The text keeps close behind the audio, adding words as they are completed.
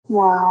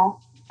Wow.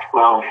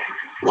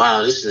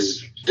 Wow, this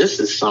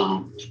is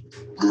some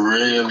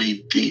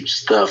really deep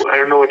stuff. I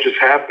don't know what just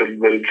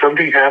happened, but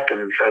something happened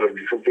inside of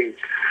me. Something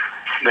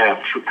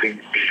snapped, something.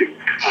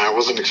 I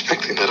wasn't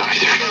expecting that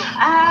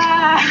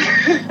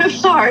either.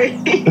 Sorry.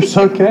 It's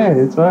okay.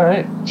 It's all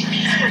right.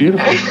 It's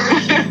beautiful.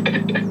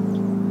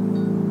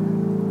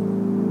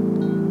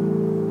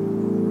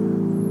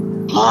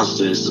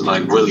 Monster is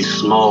like really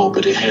small,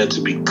 but it had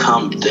to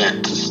become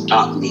that to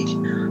stop me.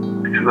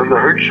 And then the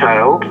hurt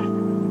child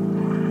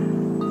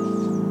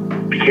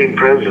became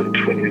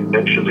present when you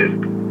mentioned it.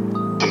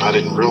 And I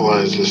didn't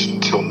realize this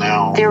until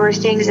now. There were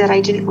things that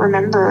I didn't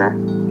remember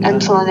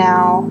until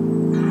now.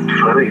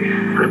 Funny, I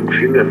haven't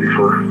seen that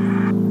before.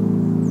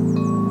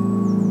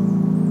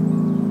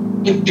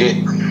 It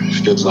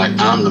feels like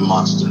I'm the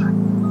monster.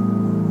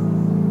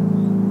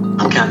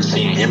 I'm kind of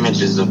seeing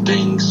images of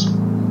things.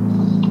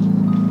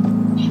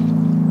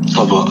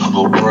 Of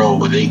a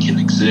world where they can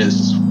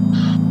exist.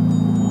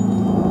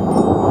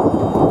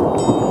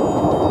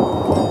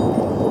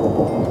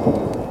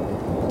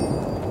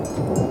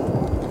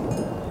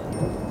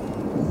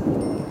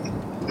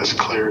 This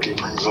clarity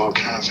brings all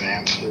kinds of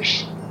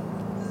answers.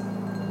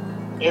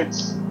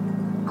 It's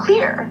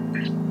clear.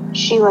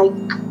 She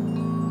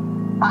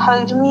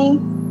hugged me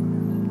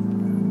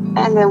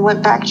and then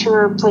went back to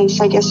her place,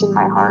 I guess, in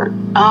my heart.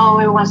 Oh,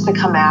 it wants to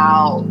come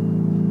out.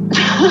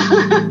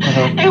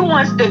 It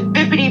wants to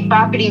bippity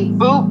boppity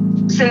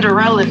boop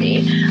Cinderella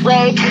me.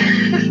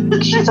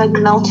 She's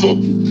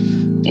melted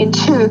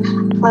into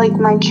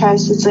my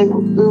chest. It's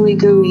ooey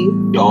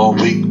gooey. All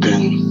week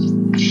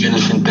been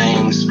finishing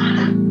things,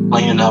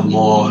 cleaning up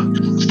more,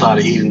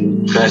 started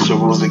eating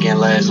vegetables again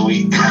last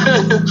week.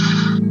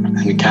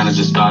 And it kind of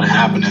just started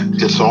happening.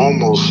 It's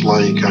almost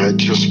like I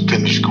just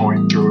finished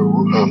going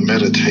through a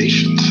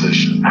meditation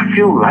session. I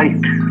feel light.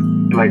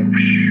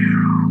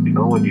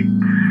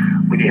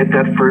 When you hit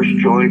that first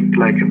joint,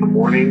 in the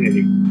morning,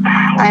 and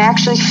I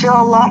actually feel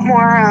a lot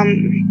more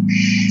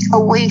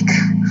awake.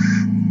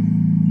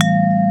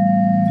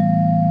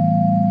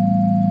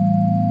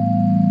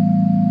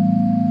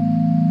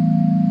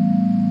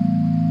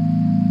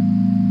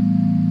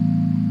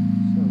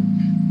 So,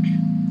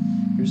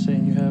 you're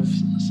saying you have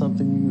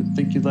something you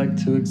think you'd like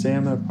to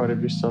examine, a part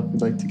of yourself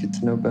you'd like to get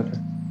to know better?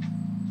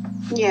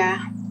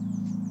 Yeah.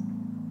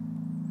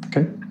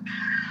 Okay.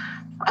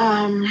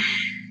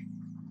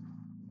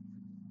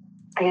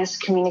 I guess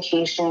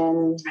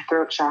communication,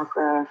 throat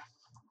chakra.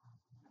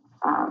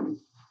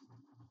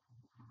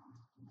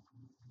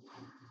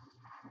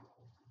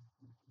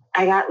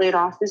 I got laid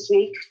off this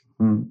week.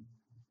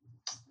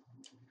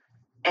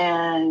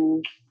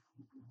 And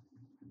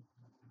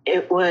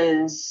it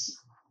was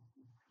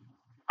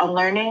a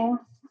learning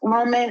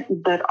moment,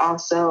 but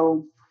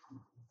also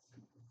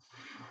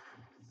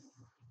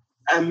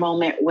a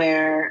moment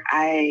where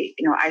I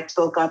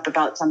spoke up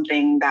about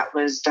something that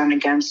was done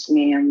against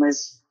me and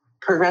was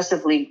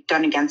progressively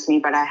done against me,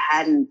 but I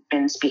hadn't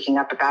been speaking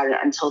up about it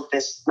until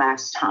this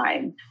last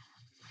time.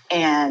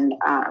 And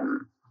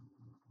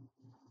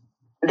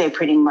they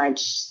pretty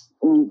much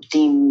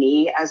deemed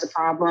me as a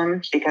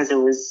problem because it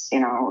was,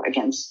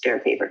 against their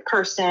favorite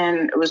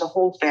person. It was a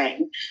whole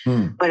thing.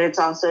 But it's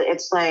also,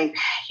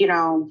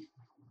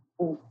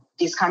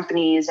 these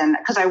companies, and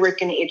because I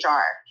work in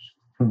HR.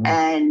 Mm-hmm.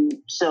 And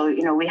so,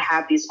 we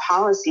have these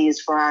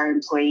policies for our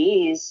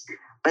employees,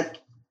 but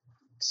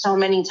so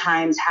many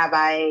times have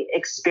I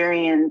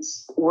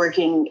experienced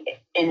working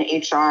in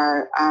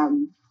HR,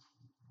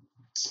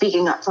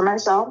 speaking up for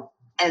myself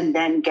and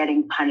then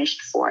getting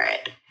punished for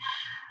it.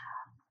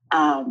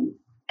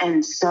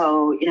 And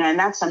so, and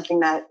that's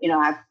something that,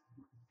 I've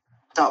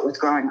dealt with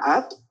growing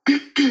up.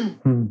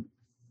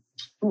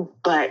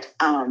 But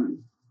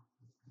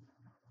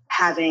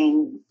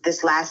having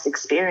this last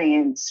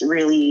experience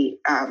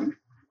really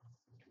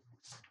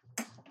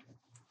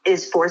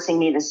is forcing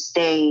me to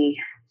stay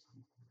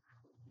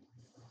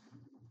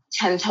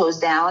 10 toes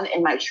down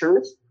in my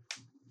truth,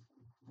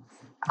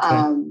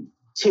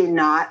 to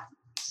not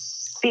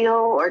feel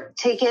or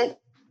take it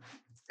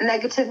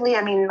negatively.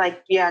 I mean,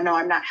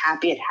 I'm not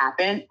happy it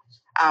happened.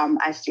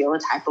 I feel a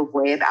type of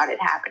way about it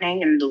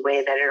happening and the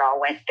way that it all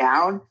went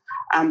down.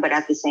 But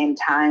at the same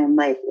time,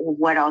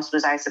 what else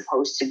was I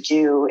supposed to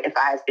do if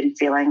I've been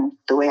feeling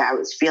the way I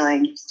was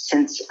feeling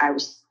since I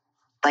was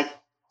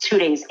 2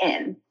 days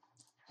in?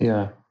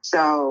 Yeah.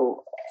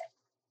 So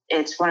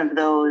it's one of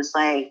those,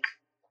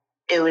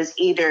 it was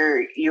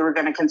either you were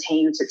going to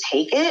continue to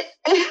take it,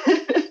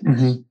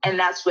 mm-hmm. and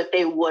that's what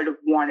they would have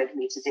wanted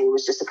me to do,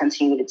 was just to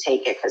continue to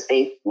take it because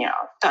they,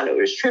 thought it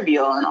was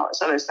trivial and all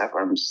this other stuff.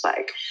 Where I'm just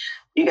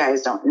you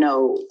guys don't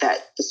know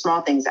that the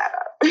small things add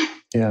up.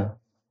 Yeah.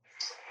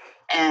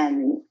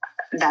 And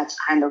that's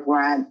kind of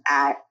where I'm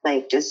at,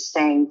 just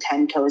staying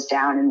 10 toes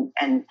down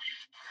and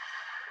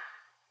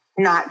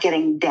not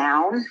getting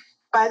down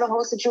by the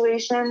whole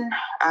situation,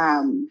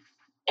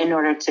 in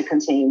order to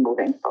continue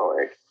moving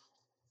forward.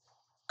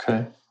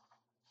 Okay.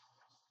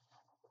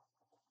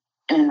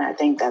 And I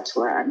think that's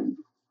where I'm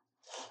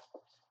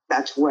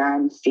that's where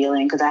I'm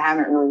feeling, because I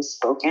haven't really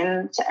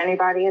spoken to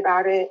anybody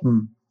about it.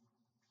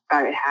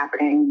 About it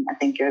happening. I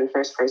think you're the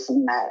first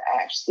person that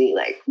I actually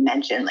like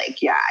mentioned,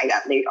 like, yeah, I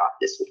got laid off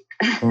this week.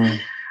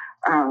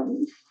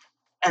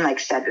 And like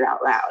said it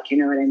out loud, you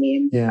know what I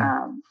mean?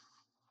 Yeah.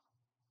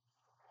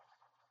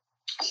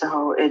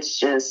 So it's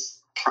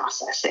just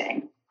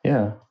processing.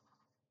 Yeah.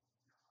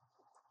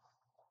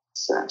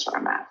 So that's where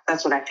I'm at.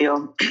 That's what I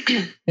feel.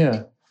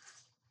 Yeah.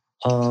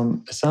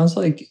 It sounds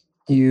like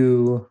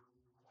you're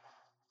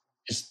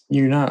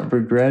not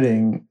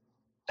regretting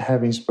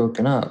having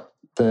spoken up,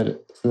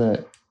 that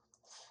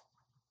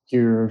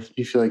you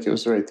feel like it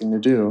was the right thing to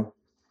do.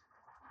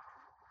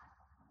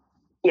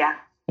 Yeah.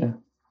 Yeah.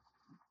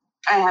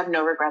 I have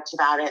no regrets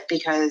about it,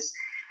 because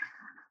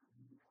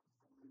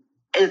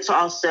it's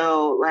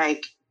also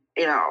like,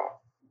 you know,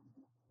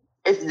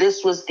 if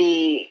this was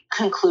the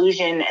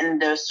conclusion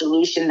and the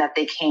solution that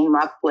they came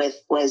up with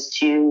was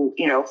to,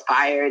 you know,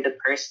 fire the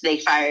person, they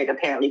fired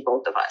apparently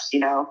both of us, you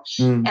know?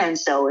 And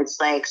so it's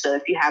like, so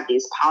if you have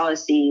these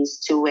policies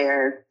to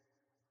where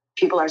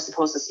people are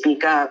supposed to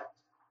speak up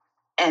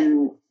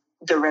and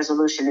the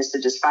resolution is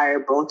to just fire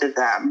both of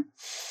them,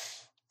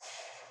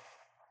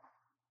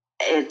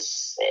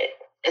 it's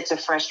a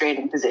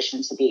frustrating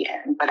position to be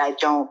in. But I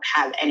don't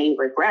have any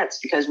regrets,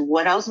 because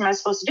what else am I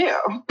supposed to do?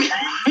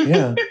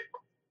 Yeah.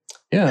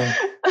 Yeah.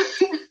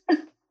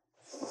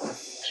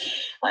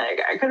 Like,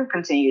 I could have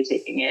continued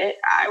taking it.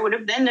 I would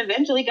have then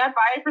eventually got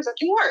fired for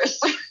something worse.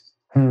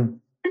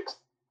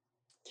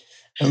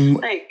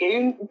 Like,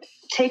 you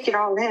take it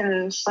all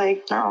in, it's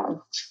like,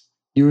 no.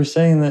 You were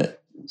saying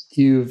that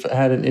you've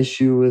had an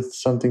issue with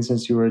something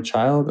since you were a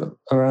child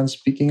around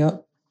speaking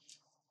up?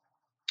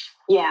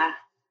 Yeah.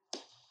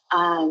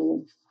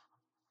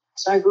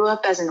 So I grew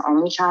up as an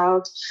only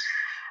child.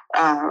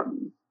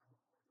 And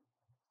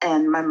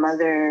my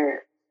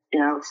mother, you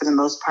know, for the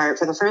most part,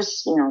 for the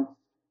first, you know,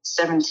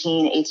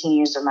 17, 18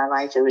 years of my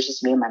life, it was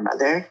just me and my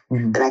mother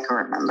that I can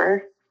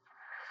remember.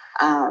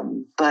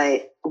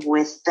 But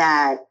with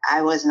that,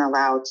 I wasn't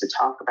allowed to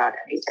talk about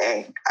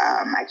anything.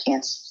 I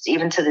can't,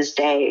 even to this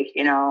day,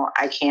 you know,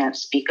 I can't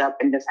speak up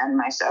and defend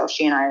myself.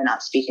 She and I are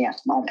not speaking at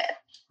the moment,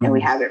 and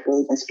we haven't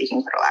really been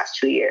speaking for the last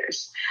 2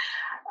 years.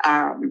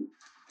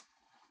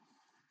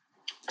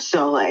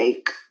 So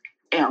like,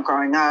 you know,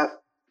 growing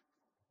up,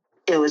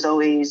 it was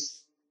always,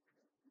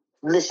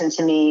 listen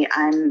to me.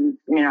 I'm,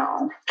 you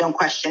know, don't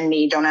question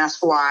me. Don't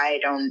ask why.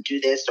 Don't do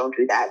this. Don't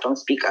do that. Don't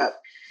speak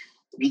up.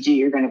 If you do,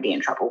 you're going to be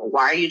in trouble.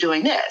 Why are you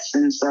doing this?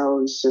 And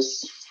so it's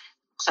just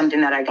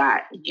something that I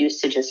got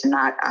used to, just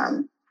not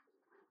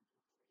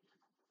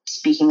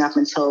speaking up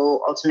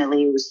until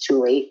ultimately it was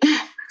too late.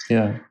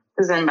 Yeah.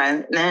 Because then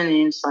by then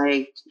it's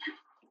like,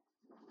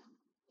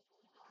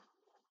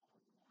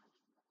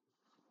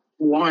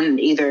 one,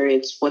 either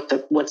it's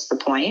what's the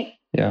point?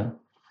 Yeah.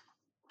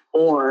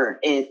 Or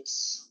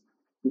it's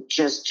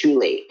just too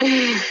late.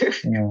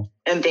 Yeah.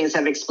 And things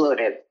have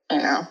exploded, you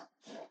know.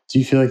 Do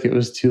you feel like it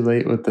was too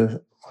late with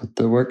the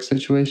work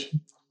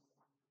situation?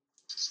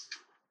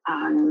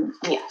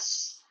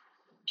 Yes.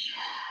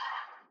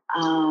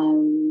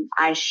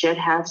 I should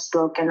have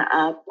spoken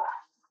up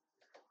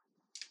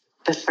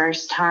the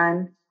first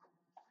time.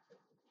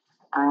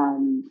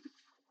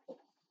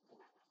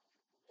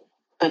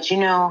 But you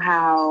know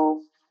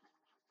how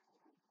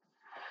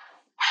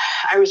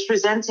I was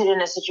presented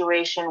in a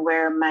situation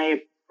where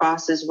my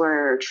bosses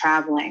were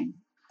traveling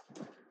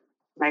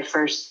my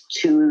first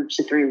 2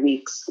 to 3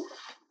 weeks,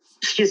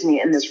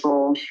 in this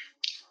role.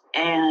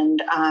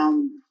 And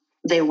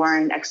they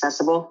weren't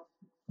accessible.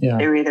 Yeah.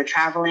 They were either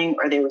traveling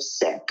or they were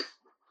sick.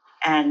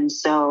 And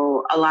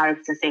so a lot of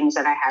the things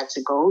that I had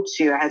to go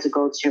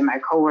to my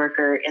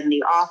coworker in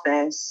the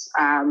office,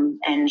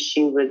 and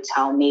she would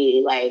tell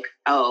me like,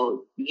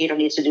 oh, you don't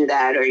need to do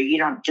that, or you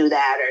don't do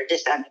that, or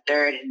this, that, and the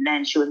third. And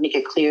then she would make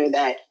it clear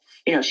that,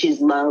 you know, she's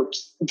loved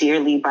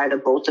dearly by the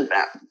both of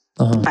them,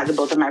 by the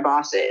both of my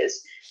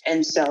bosses.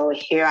 And so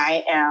here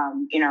I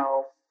am, you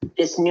know,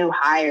 this new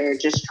hire,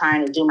 just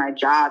trying to do my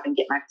job and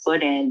get my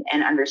foot in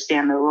and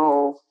understand the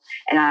role.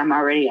 And I'm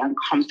already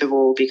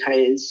uncomfortable,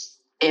 because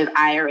if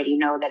I already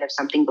know that if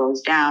something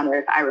goes down, or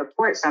if I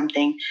report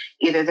something,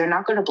 either they're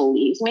not going to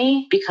believe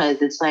me, because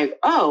it's like,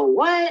 oh,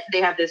 what? They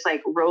have this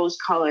like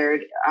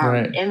rose-colored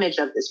image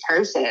of this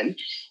person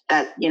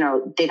that, you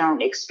know, they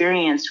don't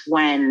experience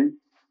when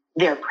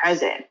they're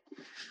present.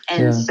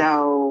 And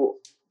so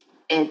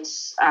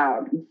it's,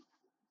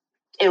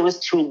 it was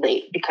too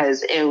late,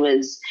 because it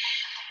was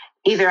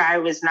either I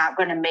was not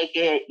going to make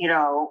it, you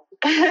know,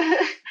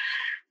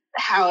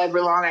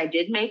 however long I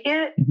did make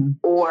it,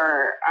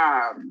 or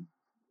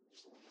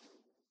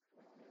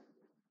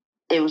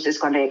it was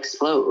just going to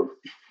explode.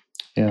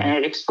 Yeah. And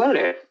it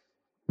exploded.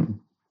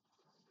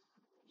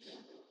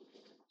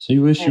 So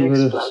you wish you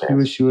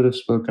would have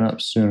spoken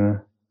up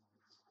sooner?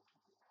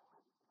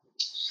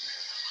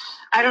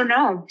 I don't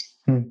know.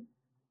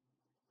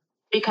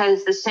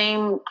 Because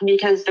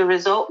the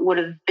result would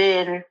have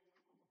been,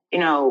 you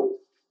know,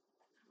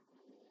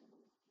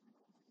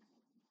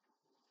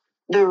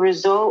 the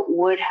result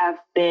would have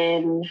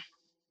been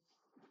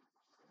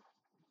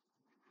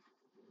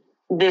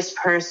this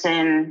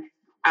person,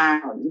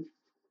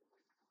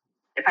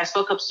 if I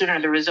spoke up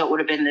sooner, the result would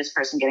have been this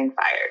person getting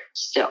fired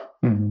still.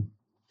 Mm-hmm.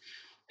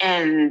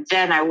 And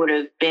then I would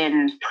have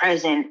been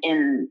present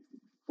in,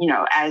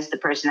 as the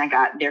person that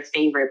got their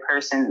favorite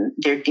person,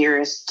 their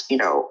dearest,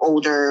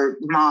 older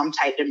mom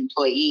type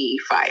employee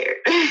fired.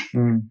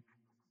 Mm.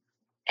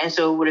 And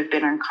so it would have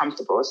been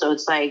uncomfortable. So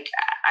it's like,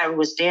 I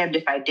was damned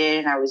if I did,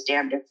 and I was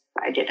damned if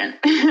I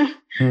didn't.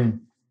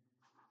 Mm.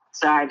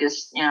 So I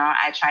just,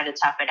 I tried to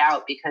tough it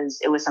out because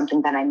it was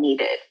something that I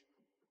needed.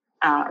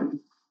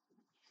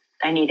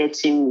 I needed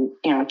to,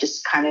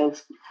 just kind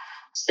of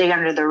stay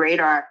under the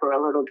radar for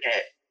a little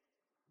bit,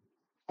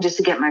 just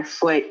to get my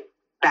foot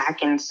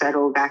back and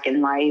settle back in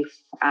life.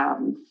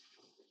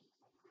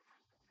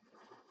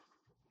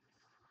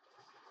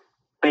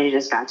 But it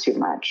just got too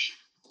much.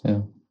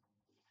 Yeah.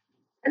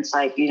 It's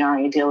like, you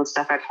deal with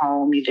stuff at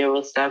home, you deal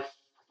with stuff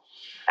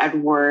at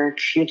work,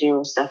 you deal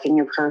with stuff in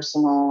your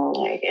personal,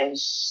 like,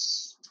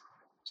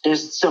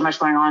 there's so much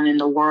going on in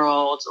the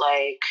world,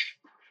 like,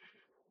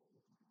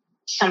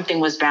 something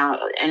was bound,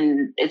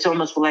 and it's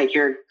almost like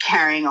you're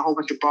carrying a whole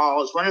bunch of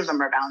balls. One of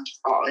them are bound to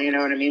fall, you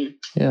know what I mean?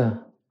 Yeah.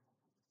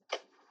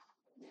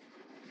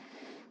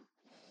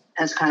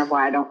 That's kind of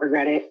why I don't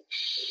regret it.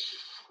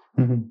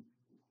 Mm-hmm.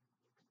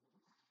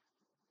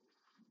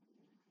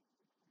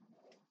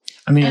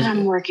 I mean, and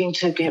I'm working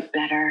to get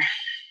better.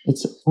 It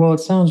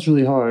sounds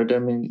really hard. I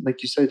mean,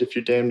 like you said, if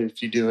you're damned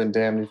if you do and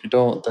damned if you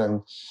don't,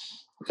 then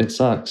it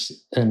sucks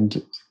and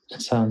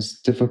it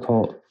sounds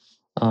difficult.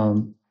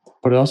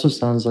 But it also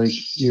sounds like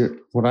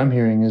what I'm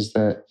hearing is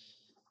that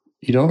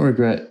you don't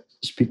regret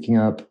speaking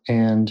up,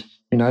 and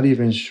you're not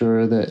even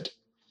sure that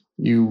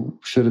you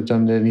should have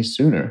done it any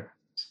sooner.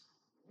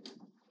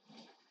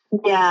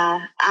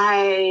 Yeah,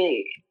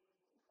 I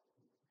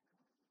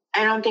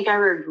don't think I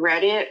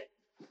regret it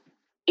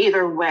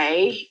either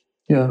way.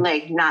 Yeah.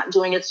 Like not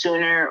doing it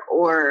sooner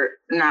or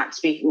not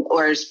speaking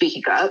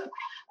up.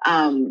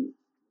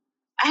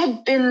 I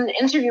had been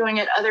interviewing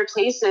at other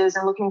places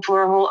and looking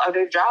for a whole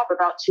other job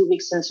about 2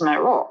 weeks into my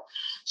role.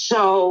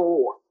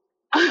 So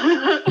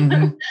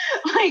mm-hmm.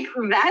 like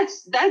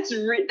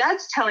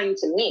that's telling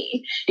to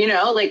me,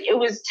 like it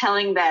was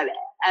telling that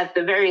at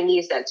the very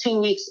least that 2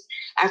 weeks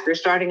after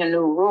starting a new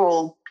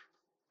role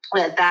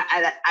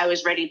that I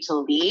was ready to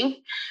leave.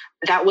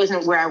 That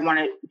wasn't where I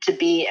wanted to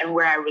be and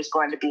where I was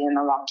going to be in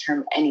the long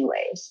term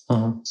anyways.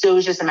 Uh-huh. So it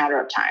was just a matter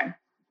of time.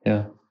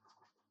 Yeah.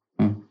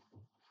 Hmm.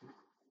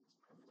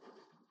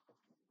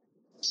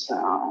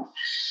 So,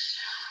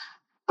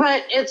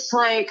 but it's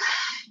like,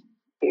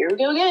 here we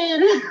go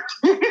again.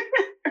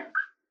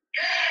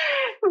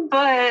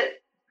 But,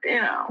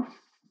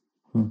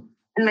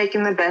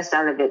 making the best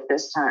out of it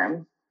this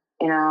time.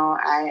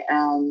 I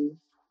am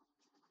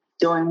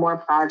doing more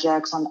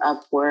projects on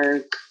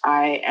Upwork.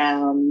 I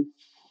am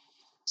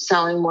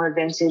selling more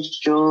vintage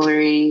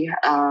jewelry.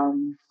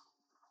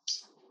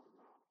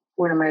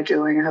 What am I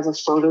doing? I have a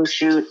photo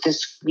shoot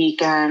this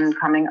weekend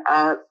coming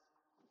up.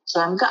 So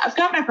I've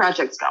got my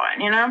projects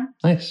going,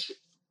 Nice.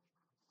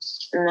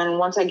 And then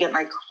once I get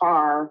my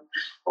car,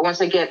 or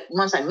once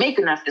I make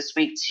enough this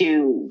week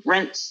to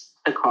rent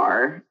the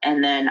car,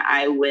 and then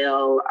I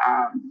will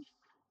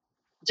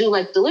do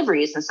like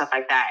deliveries and stuff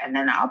like that, and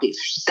then I'll be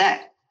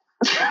set.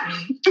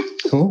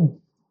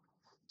 Cool.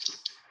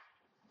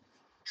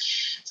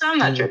 So I'm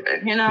not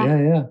tripping,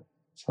 Yeah.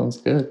 Sounds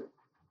good.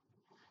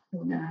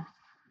 Yeah.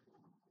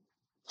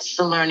 It's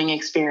a learning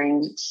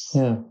experience.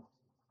 Yeah.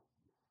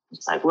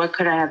 It's like, what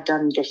could I have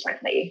done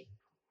differently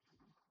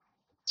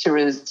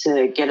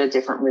to get a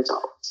different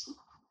result?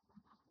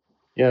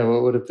 Yeah,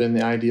 what would have been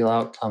the ideal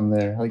outcome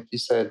there? Like you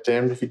said,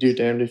 damned if you do,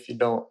 damned if you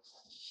don't.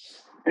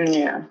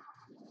 Yeah.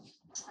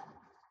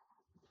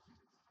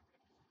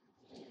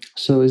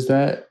 So is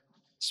that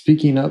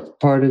speaking up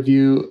part of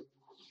you?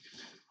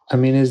 I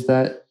mean, is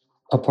that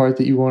a part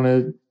that you want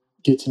to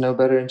get to know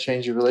better and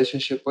change your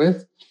relationship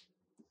with?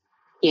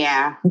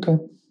 Yeah. Okay.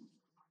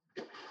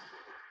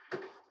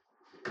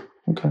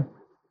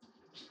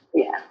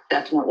 Yeah,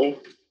 definitely.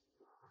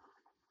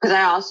 Because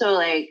I also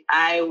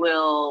I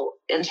will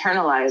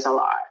internalize a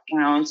lot.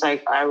 It's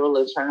like I will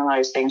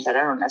internalize things that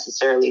I don't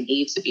necessarily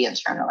need to be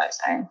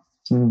internalizing.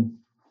 Mm.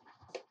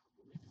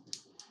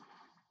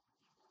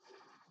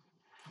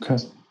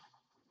 Okay.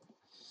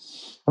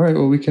 All right.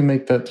 Well, we can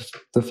make that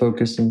the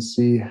focus and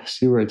see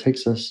where it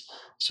takes us.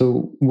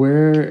 So,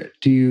 where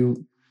do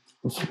you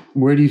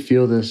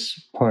feel this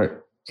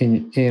part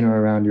in or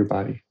around your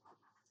body?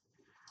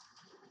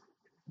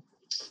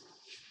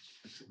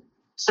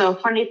 So,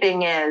 funny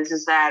thing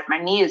is that my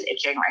knee is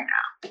itching right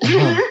now.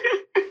 Uh-huh.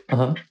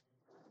 Uh-huh.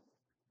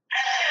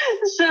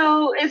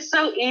 So it's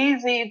so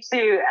easy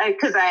to,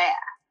 because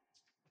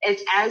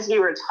it's as we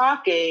were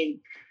talking.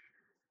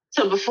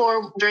 So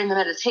during the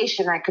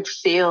meditation, I could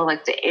feel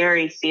like the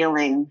airy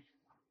feeling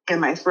in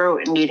my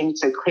throat and needing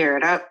to clear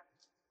it up.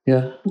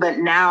 Yeah. But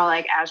now,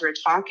 as we're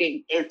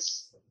talking,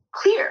 it's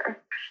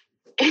clear.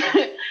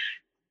 Yeah.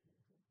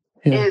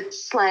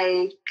 It's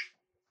like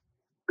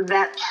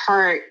that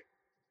part,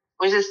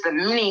 was just the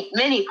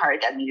mini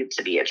part that needed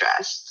to be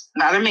addressed.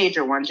 Not a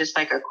major one, just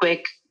like a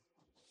quick,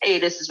 hey,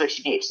 this is what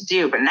you need to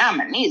do. But now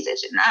my knees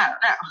itching. I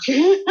don't know.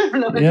 I don't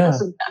know what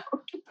else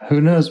about. Who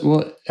knows?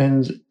 Well,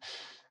 and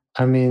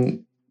I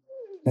mean,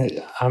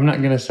 I'm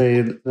not going to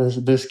say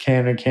this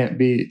can or can't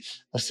be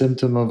a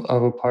symptom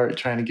of a part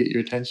trying to get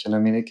your attention. I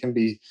mean, it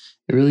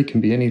really can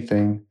be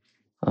anything.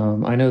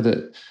 I know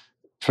that,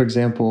 for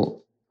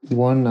example,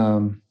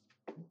 one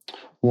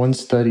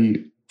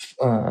study,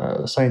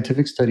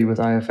 scientific study with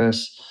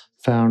IFS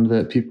found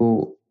that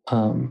people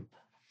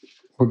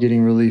were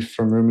getting relief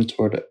from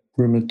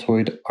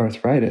rheumatoid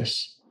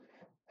arthritis.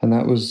 And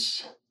that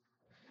was,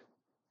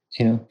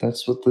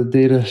 that's what the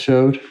data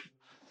showed,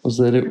 was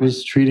that it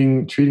was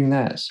treating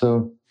that.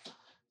 So,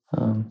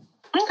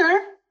 Okay.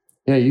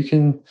 yeah, you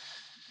can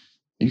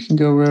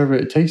go wherever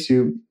it takes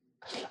you.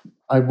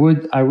 I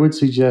would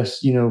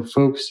suggest,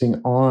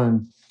 focusing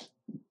on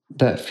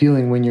that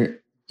feeling when you're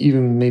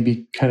even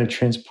maybe kind of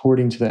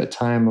transporting to that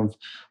time of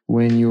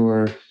when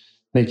you're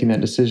making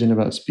that decision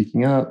about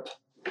speaking up,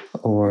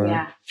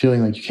 or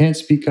feeling like you can't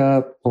speak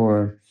up,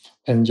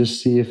 and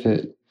just see if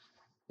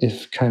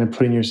kind of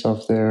putting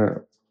yourself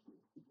there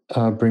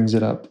brings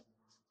it up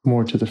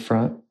more to the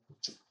front,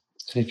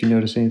 and if you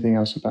notice anything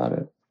else about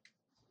it.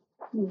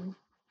 Mm-hmm.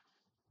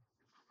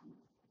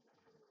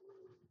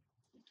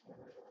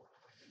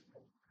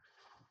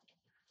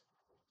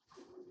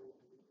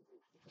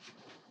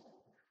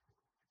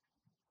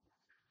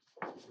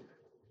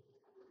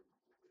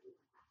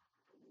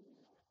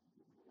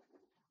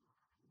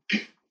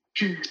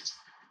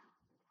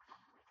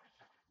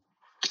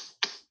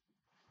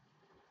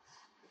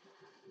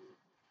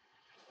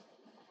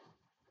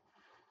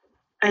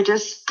 I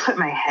just put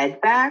my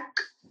head back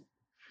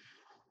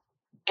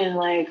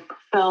and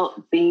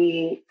felt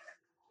the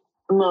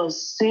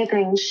most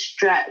soothing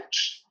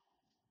stretch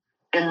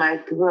in my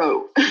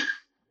throat.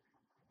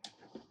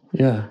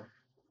 Yeah.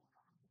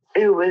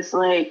 It was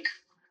so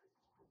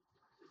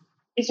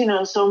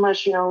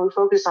much, we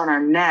focus on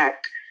our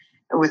neck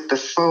with the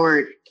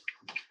forward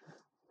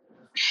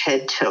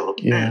head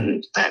tilt,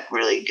 and that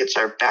really gets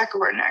our back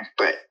of our neck.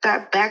 But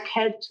that back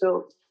head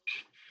tilt,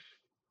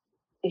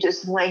 it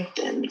just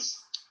lengthens.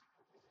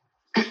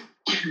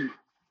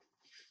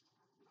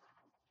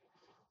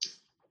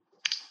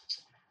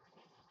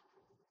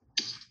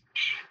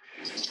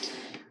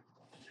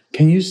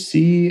 Can you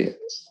see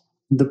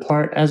the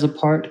part as a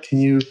part? Can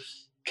you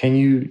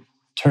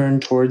turn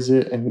towards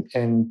it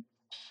and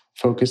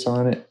focus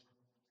on it?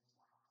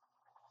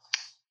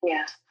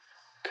 Yeah.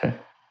 Okay.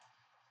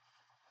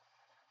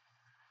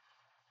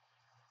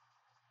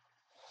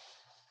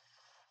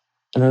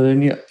 And are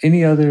there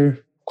any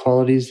other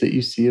qualities that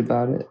you see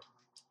about it?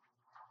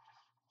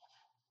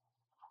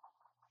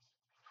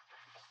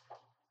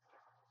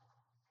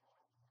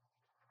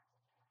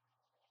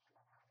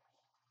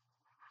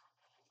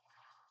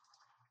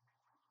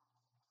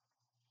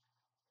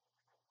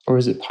 Or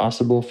is it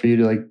possible for you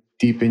to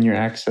deepen your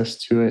access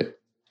to it?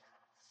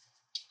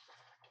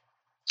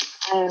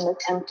 I'm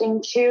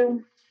attempting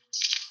to.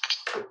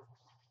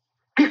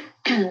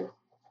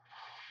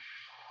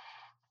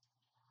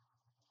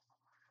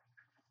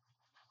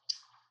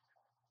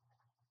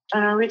 I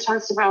know we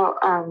talked about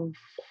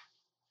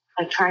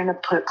trying to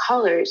put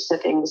colors to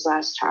things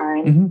last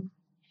time. Mm-hmm.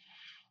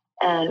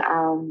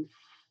 And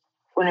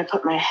when I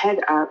put my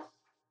head up,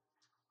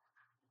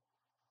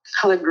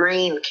 color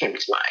green came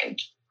to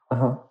mind.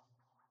 Uh-huh.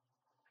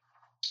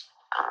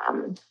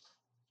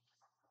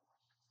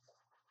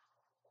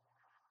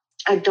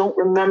 I don't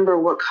remember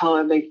what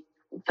color the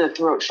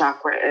throat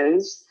chakra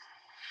is.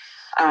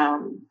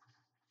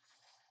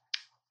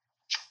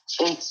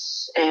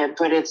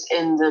 But it's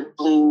in the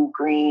blue,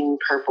 green,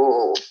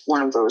 purple,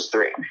 one of those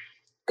three.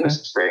 Okay.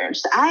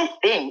 Experienced. I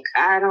think.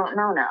 I don't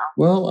know now.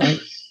 Well,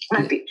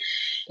 might be.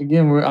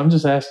 Again, I'm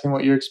just asking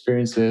what your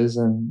experience is,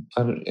 and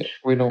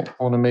we don't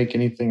want to make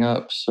anything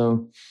up.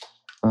 So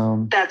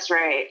that's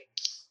right.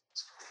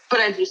 But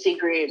I do see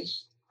green.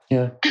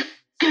 Yeah.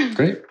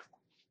 Great.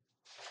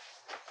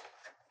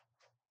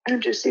 I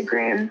do see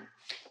green.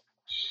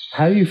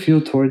 How do you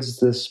feel towards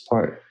this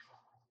part?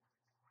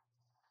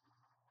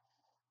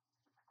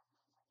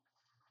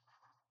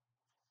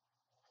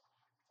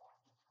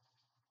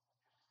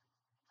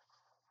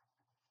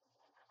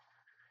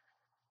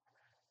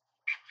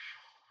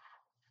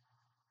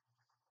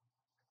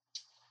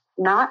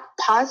 Not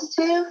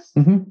positive,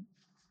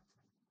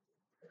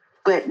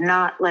 but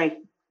not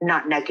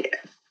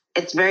negative.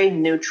 It's very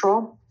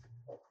neutral,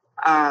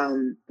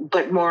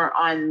 but more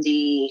on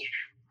the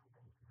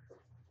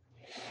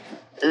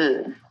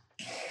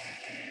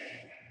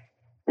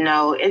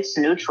no, it's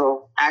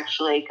neutral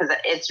actually, because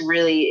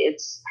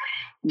it's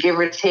give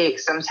or take.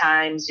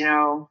 Sometimes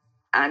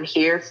I'm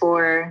here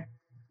for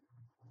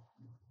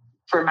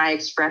my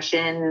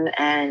expression,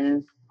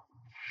 and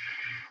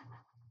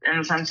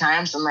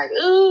sometimes I'm like,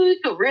 ooh, you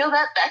could reel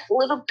that back a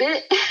little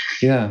bit.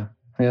 Yeah.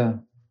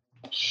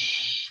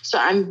 So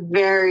I'm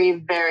very,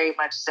 very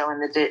much so in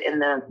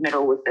the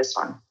middle with this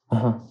one.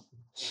 Uh-huh.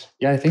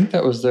 Yeah, I think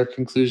that was the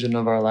conclusion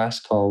of our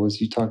last call.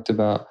 Was you talked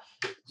about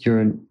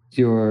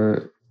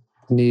your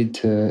need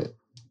to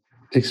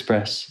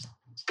express,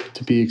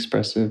 to be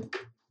expressive.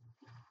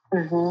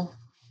 Mm-hmm.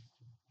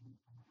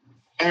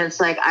 And it's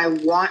like I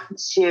want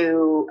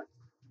to.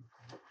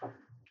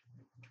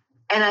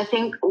 And I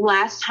think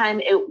last time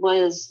it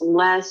was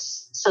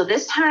less. So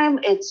this time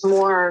it's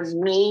more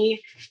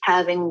me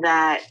having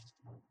that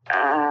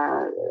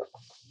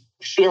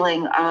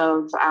feeling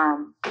of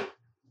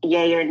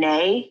yay or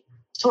nay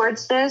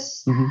towards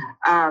this.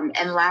 Mm-hmm.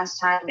 And last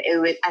time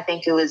I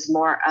think it was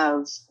more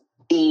of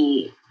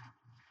the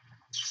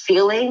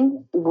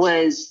feeling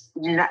was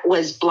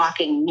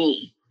blocking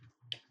me,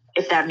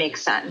 if that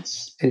makes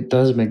sense. It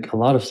does make a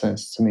lot of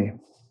sense to me.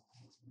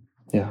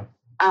 Yeah.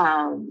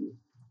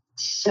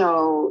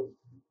 So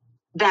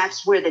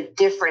that's where the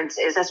difference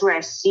is. That's where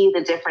I see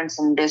the difference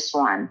in this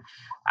one.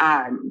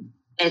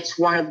 It's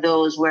one of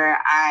those where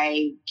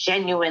I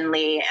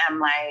genuinely am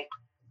like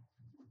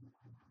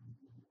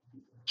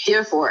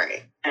here for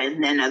it.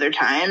 And then other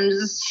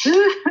times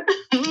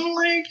I'm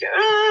like,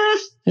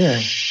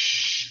 yeah.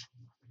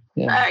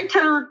 I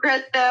kind of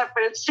regret that,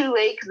 but it's too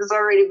late because it's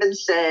already been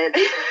said.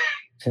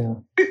 Yeah.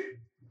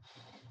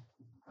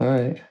 All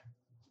right.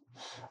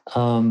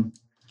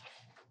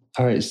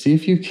 All right. See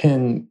if you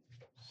can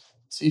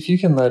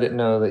let it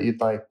know that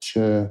you'd like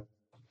to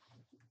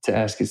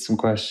ask it some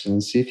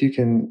questions. See if you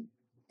can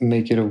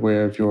make it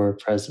aware of your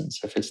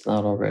presence if it's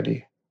not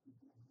already.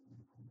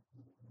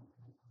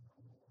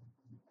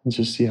 And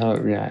just see how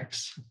it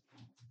reacts.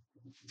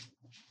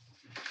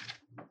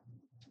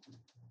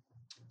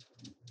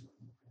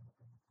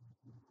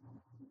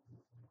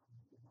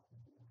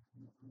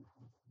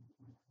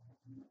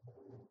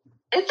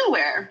 It's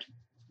aware.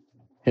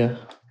 Yeah.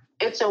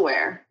 It's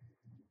aware.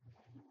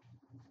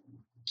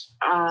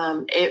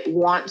 It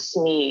wants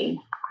me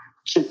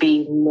to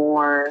be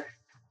more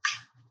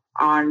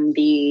on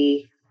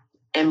the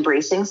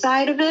embracing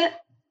side of it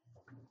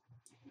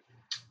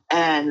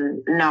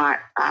and not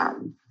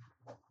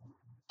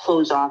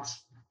close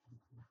off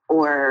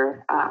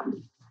or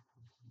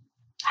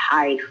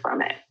hide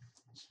from it.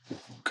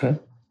 Okay.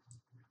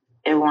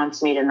 It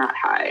wants me to not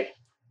hide.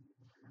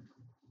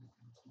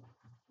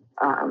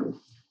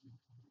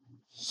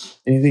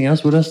 Anything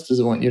else? What else does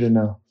it want you to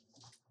know?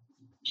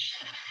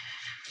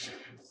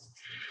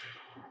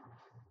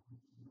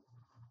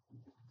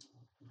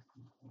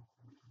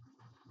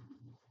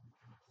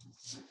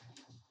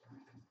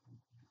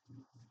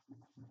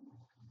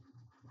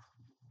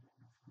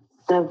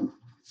 The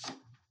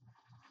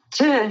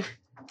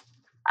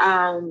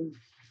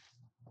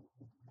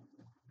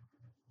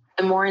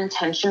more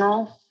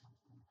intentional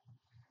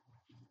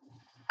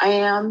I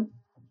am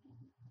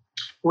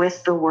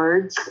with the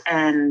words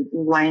and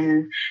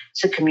when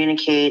to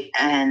communicate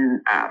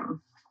and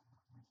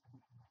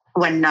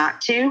when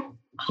not to,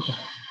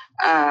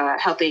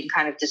 helping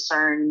kind of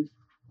discern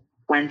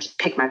when to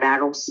pick my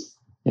battles.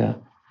 Yeah.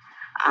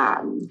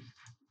 And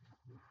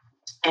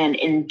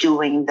in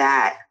doing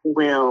that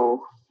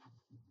will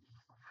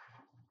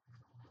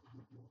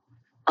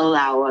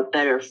allow a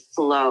better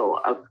flow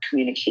of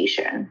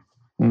communication.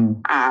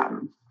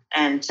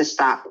 And to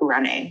stop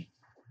running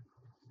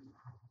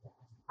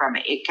from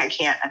it. I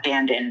can't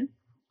abandon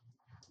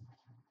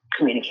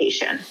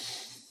communication.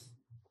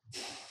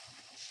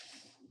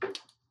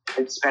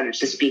 It's better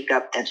to speak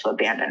up than to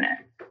abandon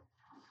it.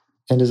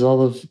 And does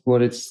all of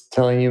what it's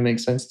telling you make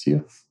sense to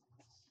you?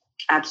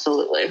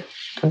 Absolutely.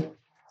 Okay.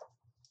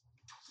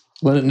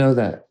 Let it know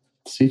that.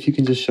 See if you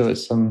can just show it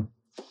some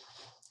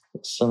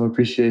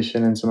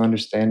appreciation and some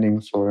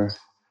understanding for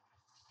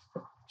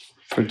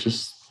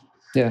just,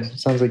 yeah, it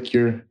sounds like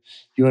you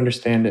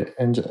understand it,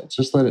 and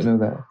just let it know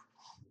that.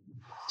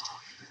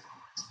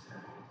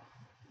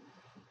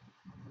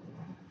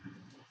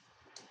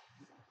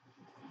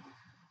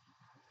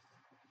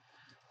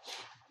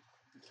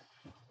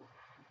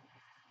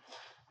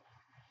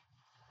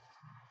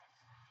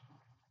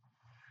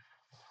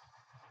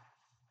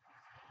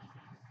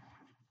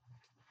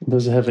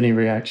 Does it have any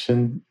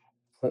reaction?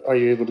 Are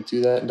you able to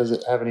do that? Does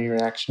it have any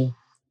reaction?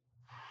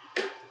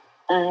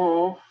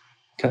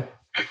 Okay.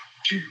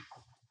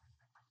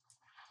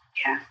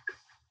 Yeah.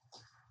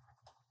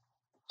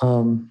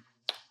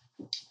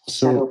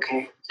 So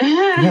okay.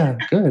 Yeah,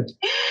 good.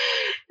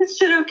 It's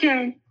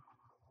okay.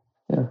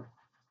 Yeah.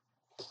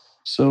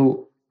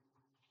 So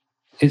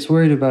it's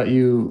worried about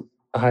you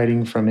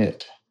hiding from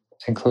it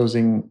and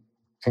closing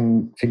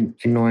and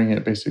ignoring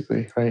it,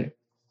 basically, right?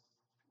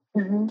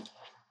 Mm-hmm.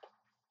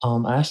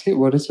 Ask it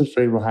what it's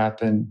afraid will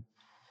happen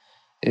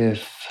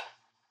if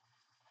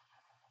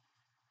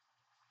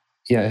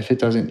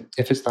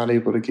it's not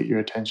able to get your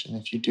attention,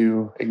 if you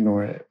do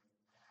ignore it.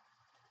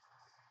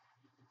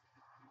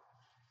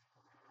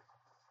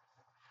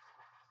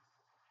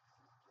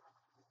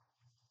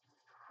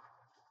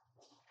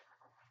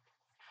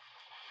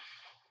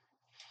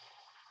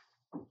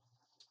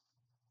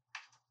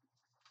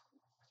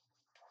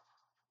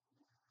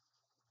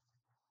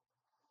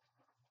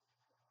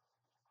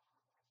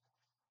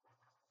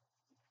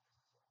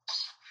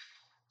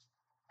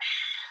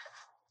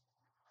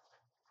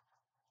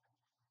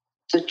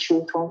 the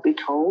truth won't be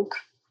told.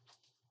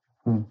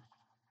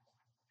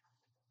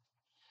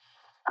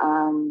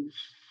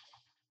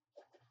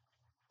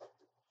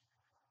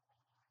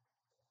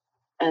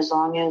 As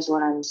long as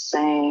what I'm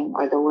saying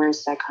or the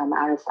words that come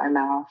out of my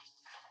mouth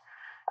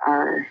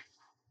are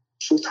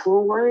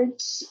truthful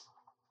words,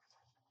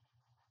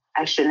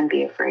 I shouldn't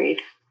be afraid.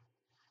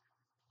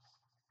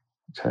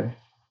 Okay.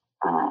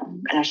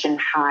 And I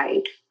shouldn't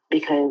hide,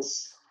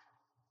 because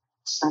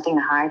there's nothing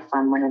to hide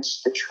from when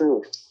it's the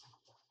truth.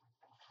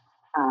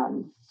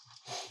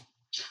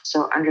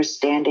 So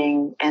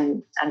understanding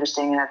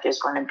that there's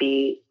going to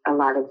be a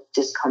lot of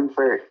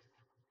discomfort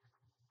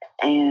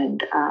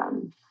and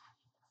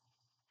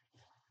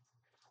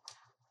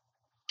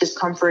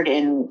discomfort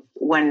in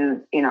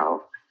when,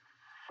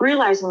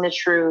 realizing the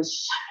truth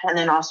and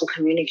then also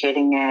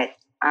communicating it.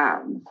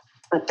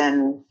 But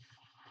then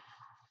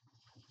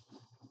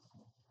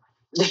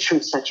the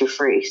truth sets you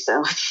free.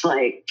 So it's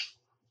like,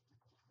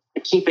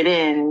 keep it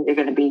in, you're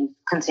going to be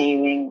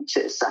continuing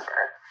to suffer.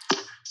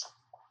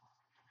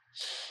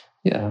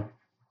 Yeah.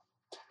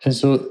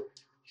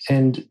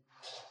 And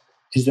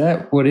is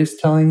that what it's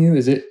telling you?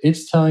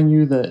 It's telling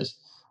you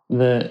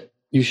that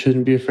you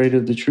shouldn't be afraid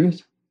of the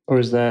truth? Or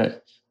is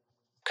that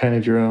kind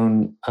of your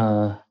own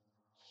understanding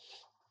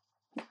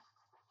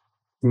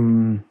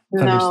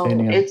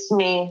of it? It's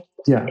me.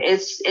 Yeah.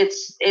 It's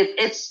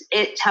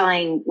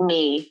telling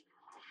me,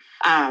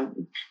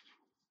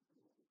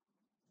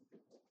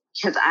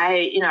 because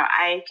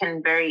I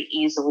can very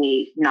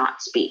easily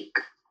not speak.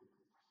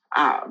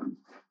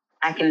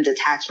 I can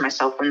detach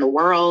myself from the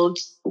world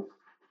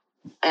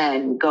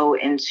and go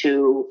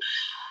into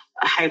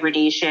a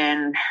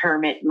hibernation,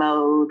 hermit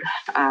mode,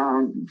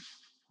 and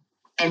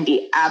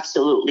be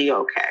absolutely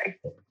okay.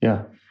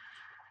 Yeah.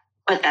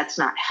 But that's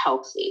not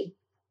healthy.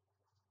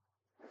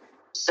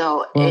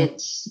 So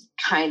it's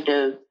kind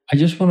of. I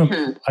just want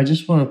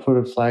to put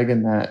a flag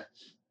in that.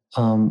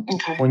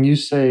 Okay. When you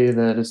say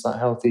that it's not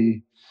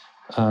healthy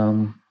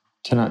to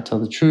not tell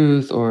the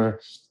truth, or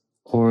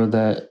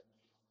that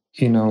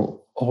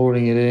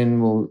holding it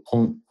in will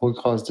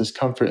cause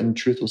discomfort and the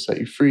truth will set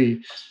you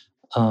free.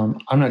 I'm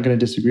not going to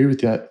disagree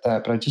with that,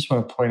 but I just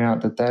want to point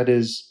out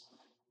that's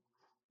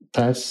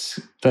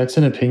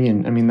an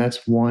opinion. I mean,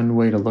 that's one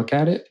way to look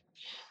at it.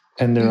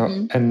 And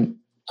and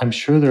I'm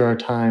sure there are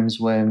times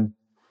when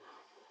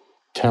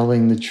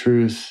telling the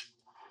truth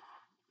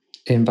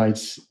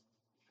invites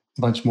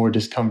much more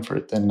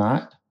discomfort than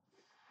not.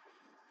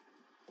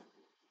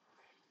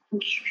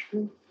 That's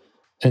true.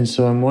 And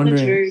so I'm wondering,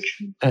 that's very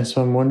true.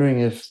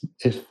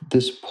 if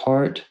this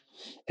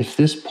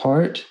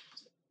part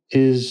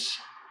is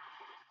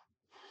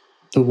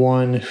the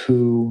one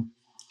who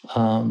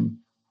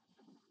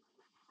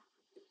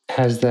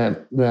has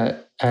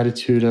that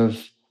attitude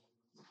of,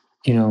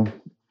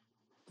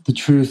 the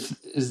truth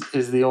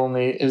is the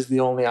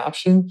only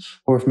option,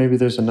 or if maybe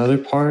there's another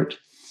part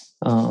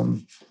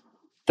that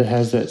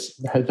has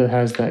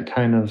that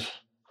kind of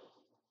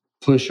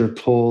push or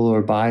pull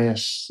or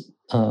bias,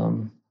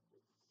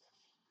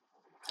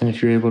 and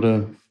if you're able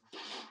to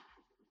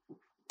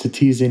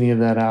tease any of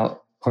that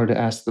out, or to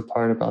ask the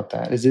part about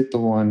that, is it the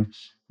one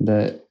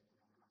that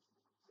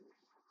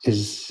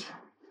has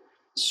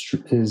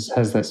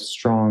that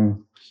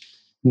strong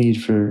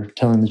need for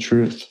telling the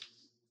truth?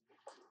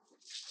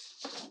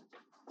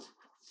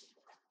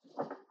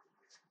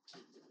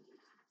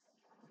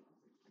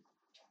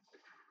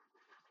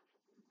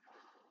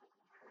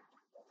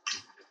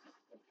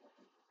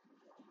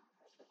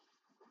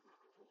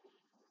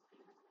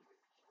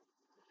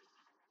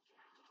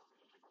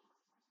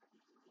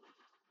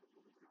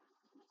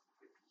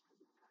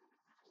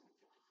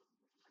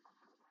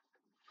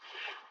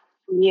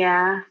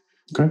 Yeah.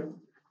 Okay.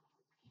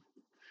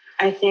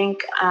 I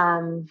think,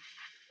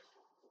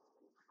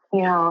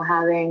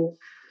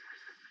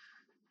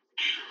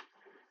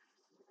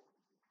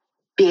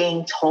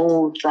 being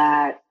told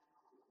that,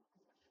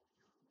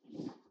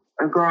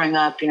 or growing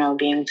up,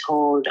 being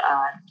told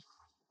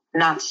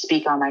not to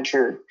speak on my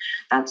truth,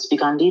 not to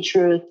speak on the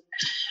truth,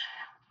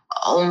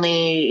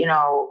 only,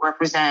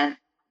 represent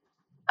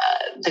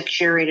the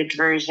curated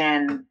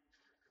version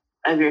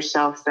of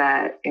yourself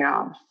that,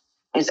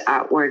 is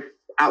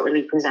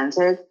outwardly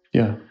presented.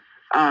 Yeah.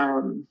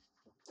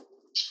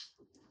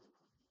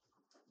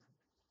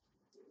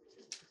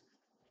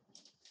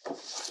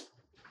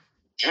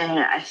 And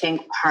I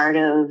think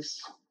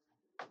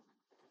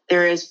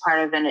there is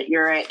part of it,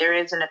 you're right, there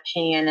is an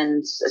opinion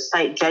and a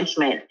slight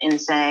judgment in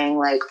saying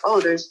like,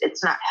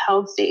 it's not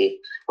healthy.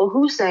 Well,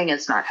 who's saying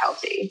it's not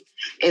healthy?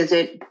 Is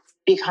it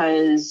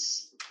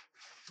because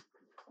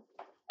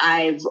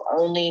I've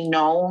only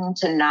known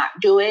to not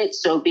do it,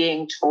 so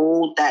being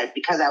told that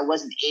because I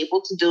wasn't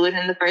able to do it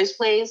in the first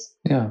place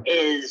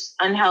is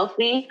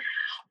unhealthy?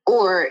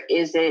 Or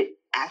is it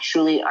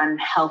actually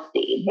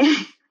unhealthy?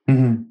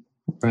 Mm-hmm.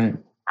 Right.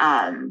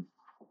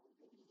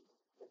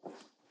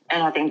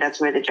 And I think that's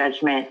where the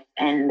judgment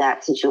in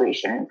that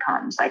situation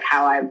comes, like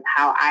how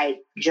I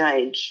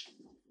judge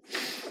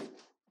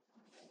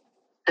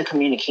the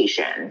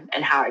communication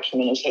and how I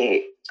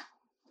communicate.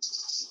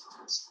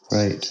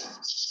 Right.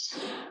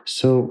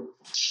 So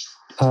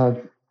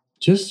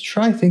just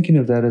try thinking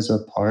of that as a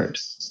part.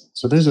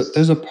 So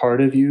there's a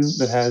part of you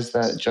that has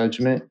that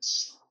judgment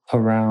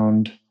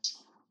around,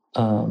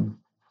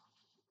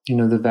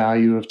 the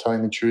value of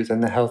telling the truth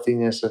and the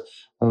healthiness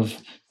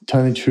of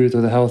telling the truth,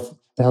 or the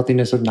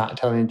healthiness of not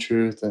telling the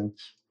truth, and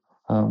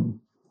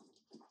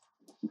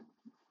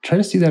try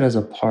to see that as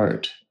a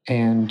part.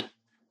 And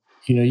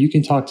you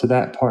can talk to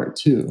that part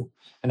too.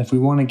 And if we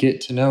want to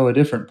get to know a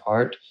different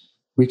part,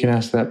 we can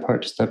ask that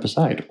part to step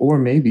aside, or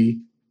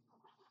maybe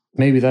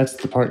that's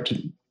the part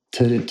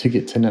to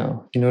get to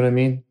know. You know what I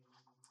mean?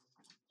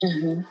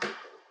 Mm-hmm.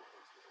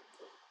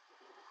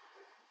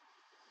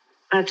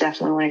 I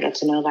definitely want to get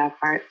to know that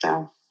part,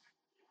 though.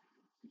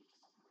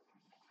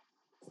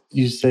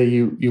 You say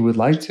you would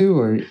like to,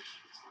 or?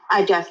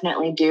 I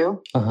definitely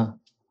do.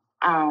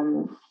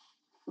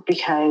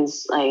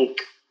 Because,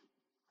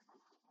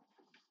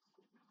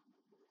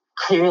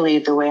 clearly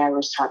the way I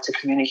was taught to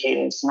communicate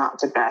is not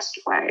the best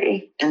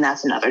way. And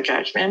that's another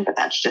judgment, but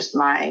that's just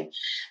my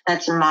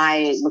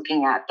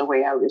looking at the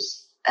way I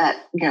was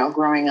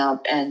growing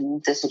up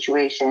and the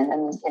situation,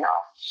 and,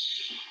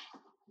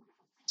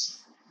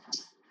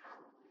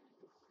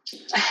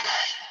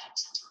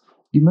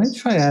 You might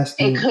try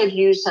asking. It could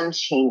use some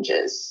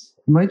changes.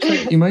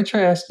 You might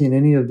try asking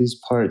any of these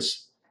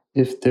parts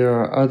if there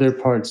are other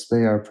parts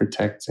they are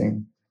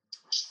protecting.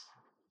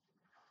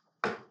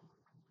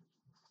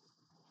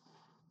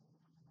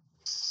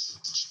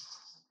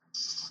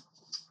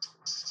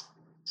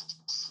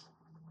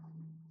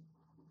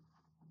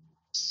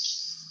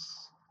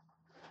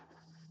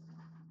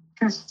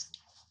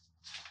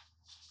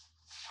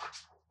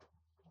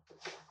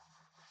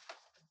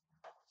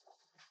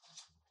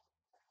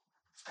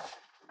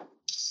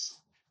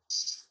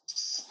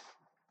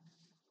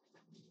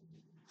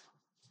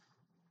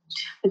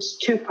 It's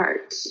two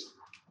parts.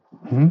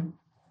 Mm-hmm.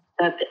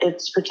 That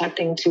it's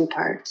protecting two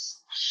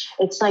parts.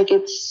 It's like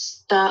it's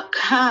stuck.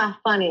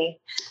 Funny.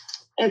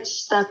 It's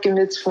stuck in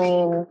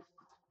between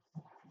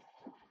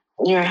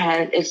your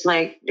head. It's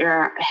like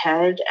your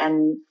head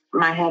and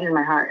my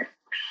heart.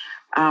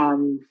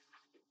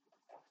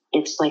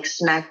 It's like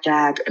smack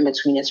dab in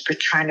between. It's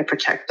trying to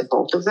protect the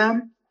both of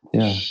them.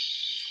 Yeah.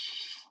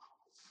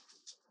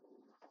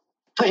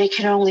 But it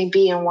can only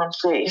be in one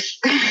place.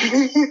 So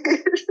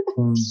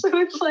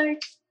it's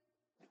like.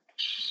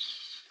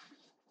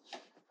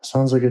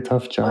 Sounds like a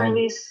tough job. Or at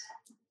least,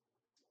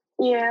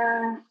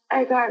 yeah,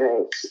 I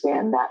gotta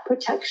expand that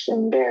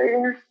protection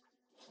barrier.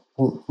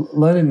 Well,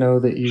 let it know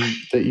that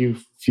you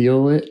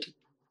feel it,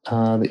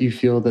 that you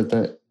feel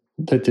that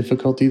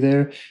difficulty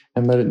there,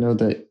 and let it know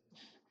that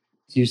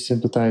you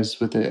sympathize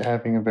with it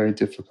having a very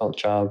difficult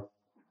job,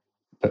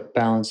 but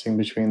balancing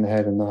between the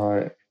head and the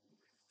heart.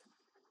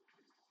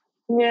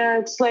 Yeah,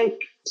 it's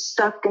like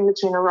stuck in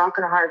between a rock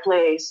and a hard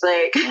place.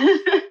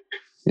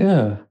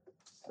 Yeah.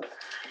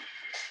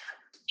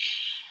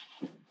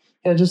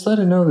 Yeah, just let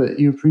it know that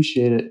you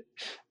appreciate it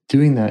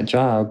doing that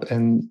job,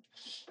 and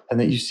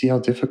that you see how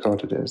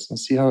difficult it is and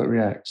see how it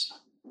reacts.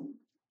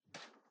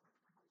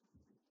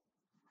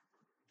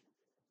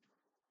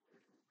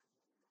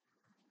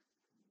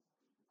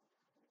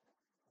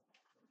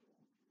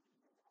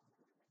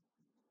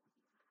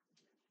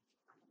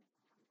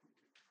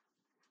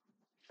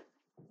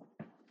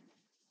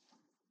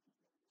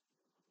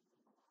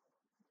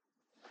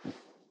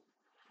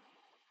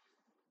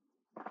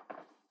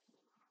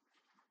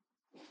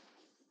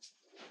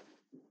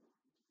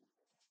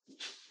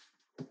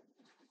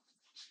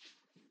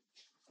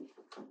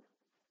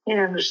 It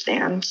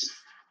understands.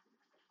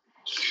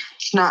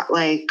 It's not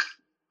like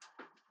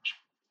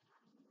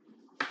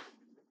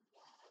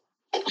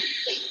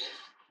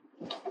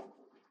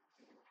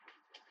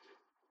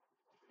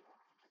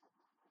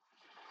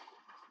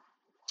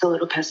it's a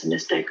little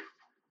pessimistic.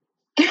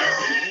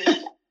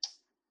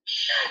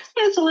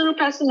 It's a little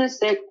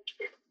pessimistic.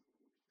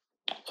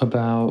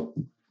 About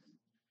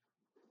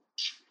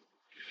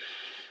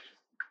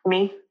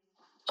me?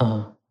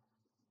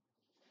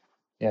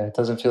 Yeah, it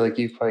doesn't feel like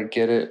you quite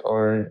get it,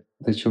 or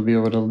that you'll be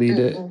able to lead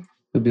it.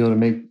 You'll be able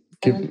to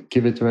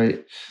give it the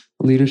right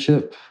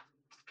leadership.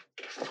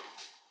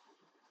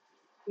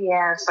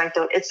 Yeah, it's like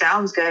it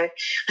sounds good.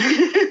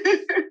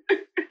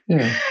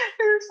 Yeah.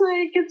 It's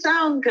like it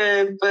sounds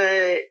good,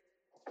 but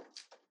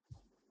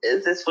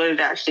is this what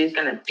it actually is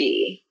going to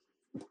be?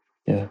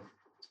 Yeah.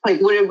 Like,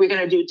 what are we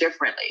going to do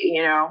differently?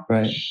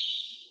 Right.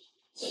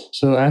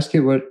 So ask it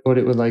what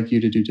it would like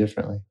you to do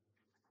differently.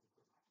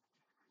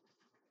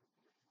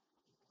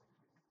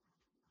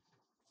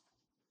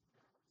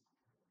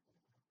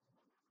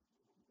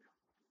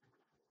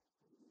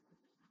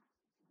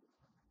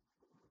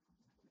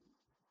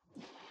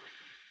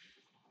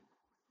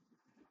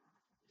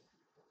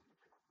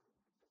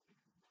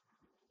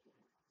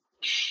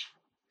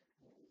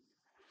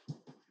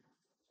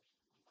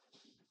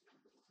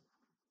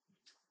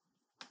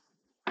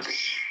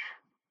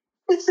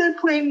 It said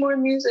play more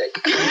music.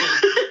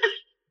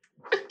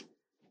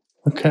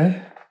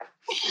 Okay.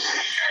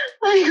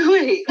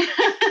 Wait.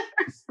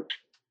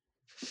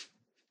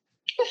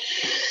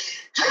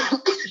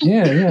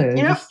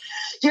 Yeah.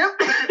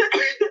 Yep.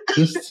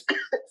 Just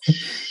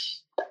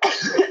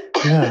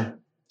yeah.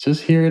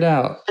 Just hear it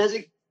out. That's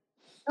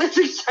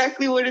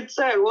exactly what it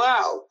said.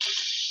 Wow.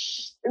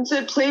 It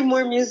said play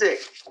more music.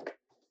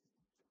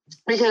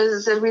 Because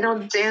it said we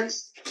don't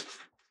dance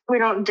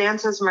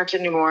as much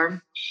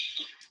anymore.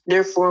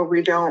 Therefore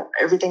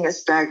everything is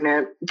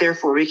stagnant.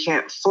 Therefore we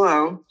can't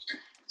flow.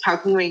 How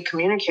can we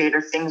communicate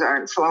if things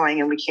aren't flowing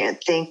and we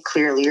can't think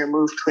clearly or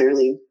move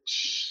clearly,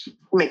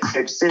 make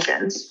clear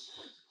decisions?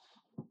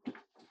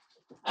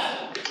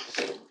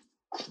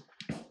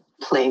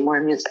 Play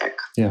more music.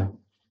 Yeah.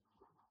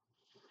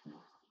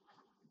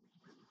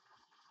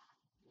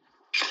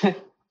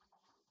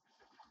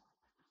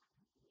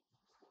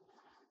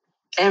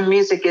 And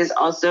music is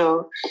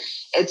also,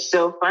 it's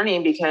so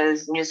funny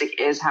because music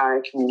is how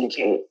I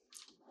communicate.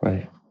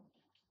 Right.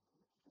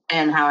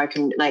 And how I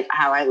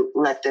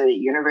let the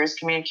universe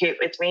communicate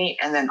with me,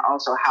 and then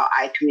also how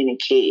I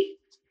communicate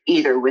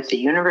either with the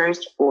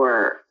universe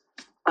or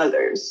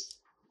others.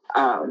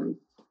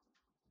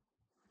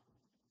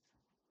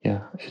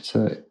 Yeah,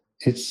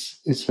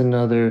 it's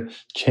another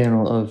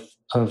channel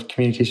of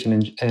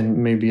communication and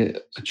maybe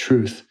a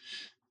truth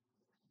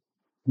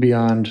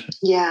beyond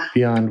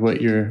what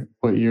your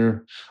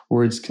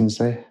words can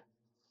say.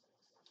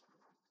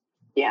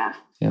 Yeah.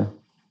 Yeah.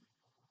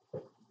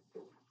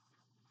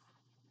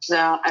 So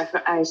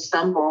I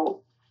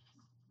stumble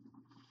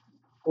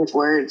with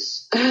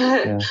words.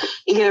 Yeah.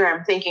 Either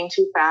I'm thinking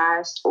too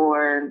fast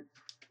or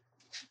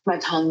my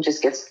tongue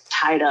just gets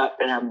tied up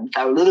and I'm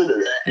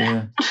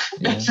Yeah.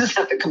 I just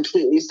have to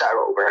completely start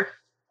over.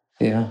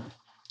 Yeah.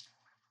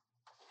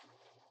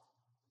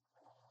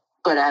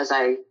 But as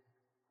I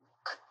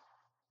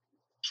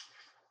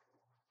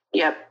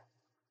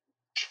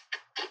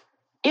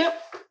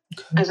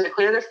as I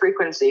clear the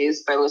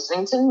frequencies by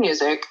listening to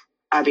music,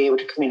 I'll be able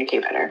to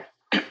communicate better.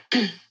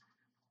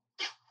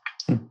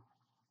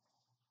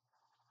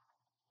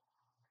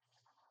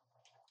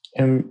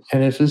 And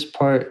if this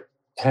part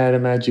had a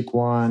magic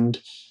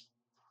wand,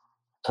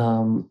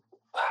 what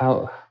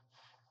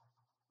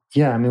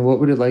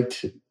would it like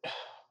to?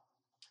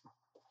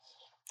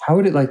 How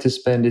would it like to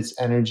spend its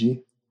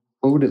energy?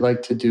 What would it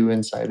like to do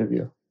inside of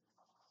you?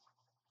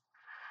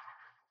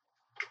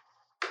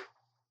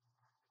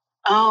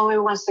 Oh, it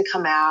wants to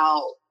come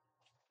out.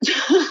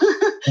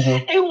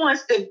 It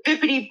wants to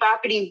bippity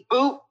boppity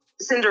boop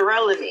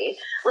Cinderella me.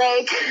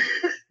 Like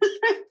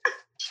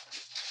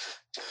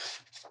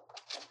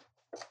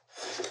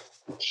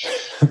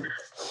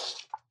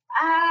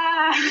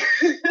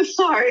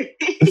sorry.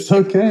 It's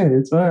okay.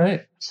 It's all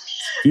right. It's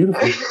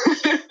beautiful.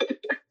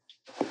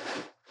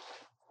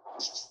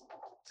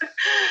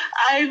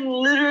 I'm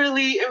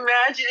literally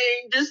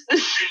imagining just the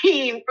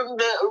scene from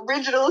the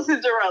original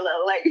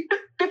Cinderella, like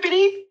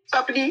bippity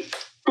boppity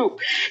boop,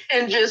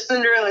 and just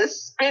Cinderella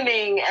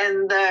spinning,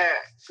 and the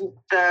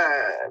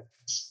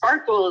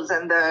sparkles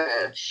and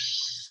the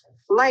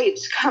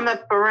lights come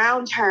up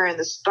around her and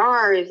the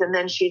stars, and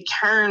then she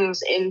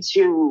turns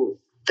into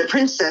the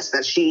princess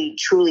that she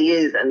truly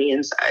is on the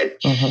inside.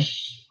 Uh-huh.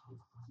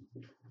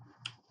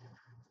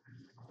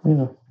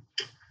 Yeah.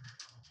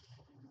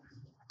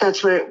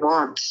 That's what it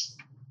wants.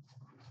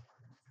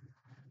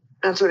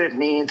 That's what it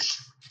needs.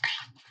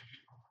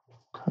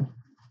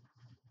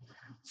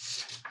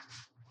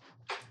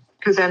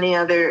 Because any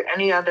other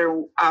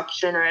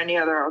option or any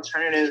other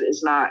alternative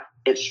is not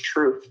its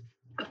truth.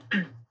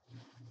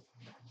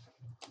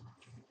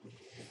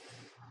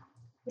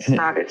 It's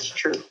not its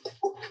truth.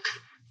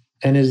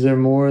 And is there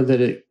more that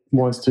it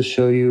wants to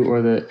show you,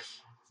 or that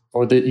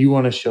you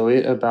want to show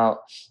it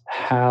about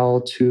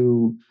how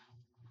to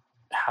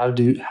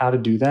do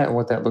that and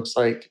what that looks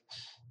like?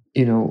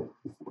 You know,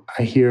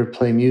 I hear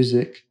play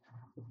music.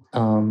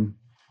 I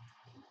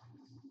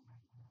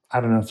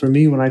don't know. For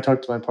me, when I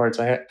talk to my parts,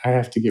 I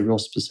have to get real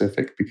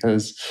specific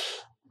because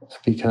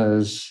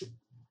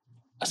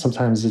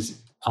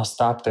sometimes I'll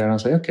stop there and I'll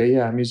say, okay,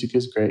 yeah, music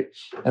is great,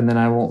 and then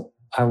I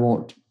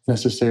won't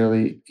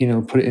necessarily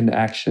put it into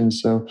action.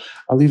 So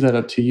I'll leave that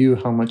up to you,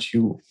 how much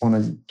you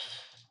want to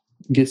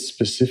get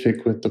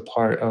specific with the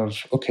part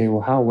of, okay,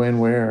 well, how, when,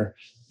 where,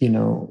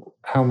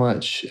 how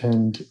much,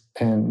 and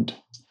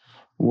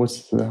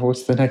what's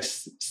the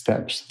next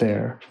steps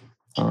there.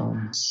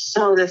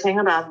 So the thing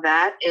about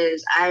that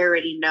is I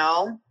already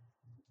know.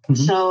 Mm-hmm.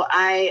 So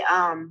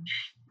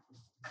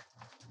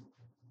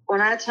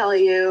when I tell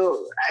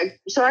you,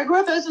 I grew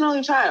up as an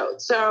only child.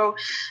 So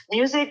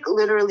music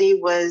literally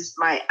was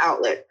my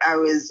outlet. I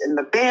was in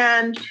the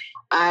band.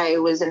 I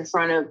was in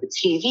front of the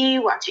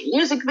TV watching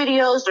music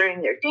videos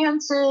during their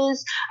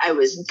dances. I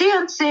was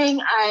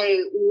dancing.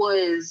 I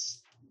was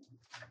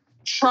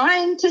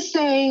trying to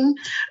sing.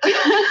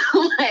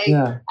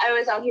 I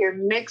was out here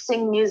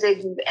mixing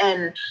music,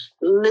 and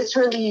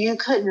literally I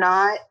could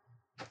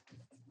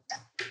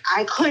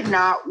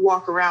not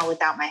walk around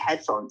without my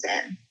headphones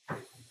in.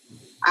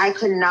 I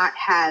could not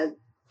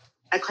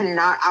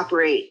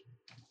operate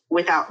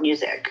without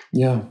music.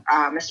 Yeah.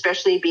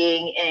 Especially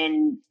being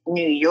in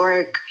New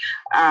York,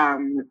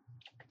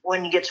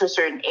 when you get to a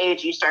certain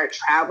age, you start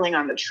traveling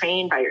on the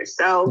train by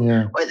yourself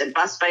or the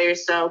bus by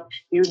yourself.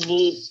 You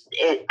need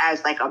it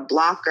as like a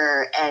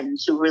blocker and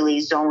to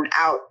really zone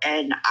out.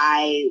 And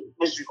I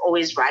was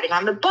always riding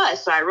on the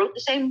bus. So I rode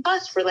the same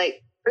bus for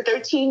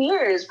 13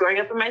 years growing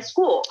up in my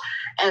school.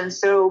 And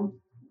so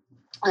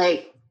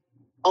like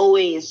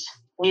always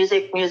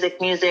music.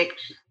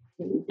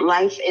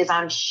 Life is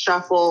on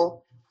shuffle.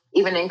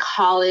 Even in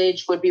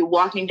college, would be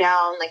walking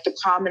down like the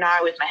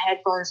promenade with my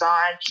headphones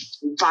on,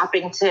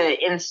 bopping to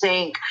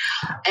NSYNC,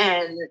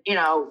 and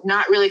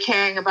not really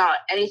caring about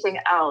anything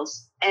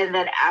else. And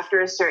then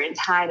after a certain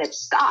time, it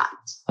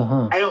stopped.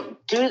 I don't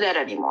do that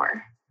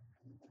anymore.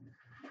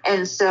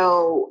 And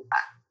so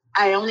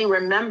I only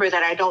remember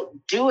that I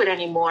don't do it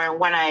anymore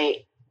when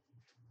I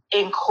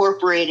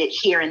incorporate it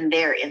here and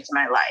there into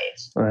my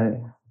life. Right.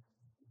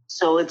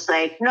 So it's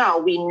like, no,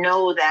 we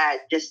know that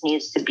this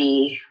needs to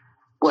be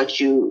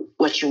what you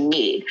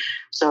need.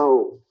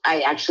 So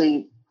I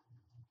actually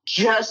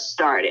just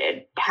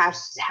started,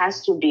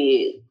 has to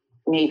be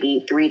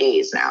maybe 3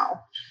 days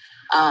now,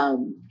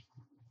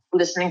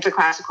 listening to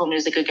classical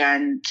music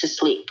again to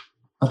sleep.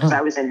 Because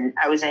I was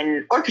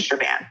in orchestra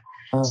band.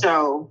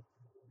 So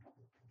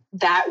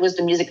that was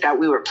the music that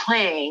we were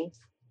playing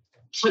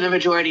for the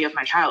majority of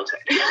my childhood.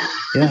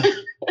 Yeah.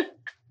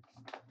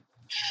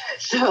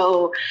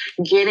 So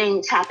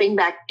tapping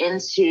back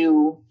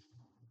into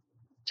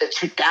the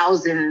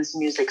 2000s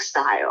music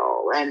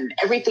style and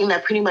everything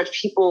that pretty much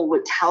people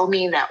would tell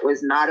me that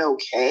was not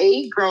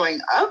okay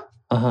growing up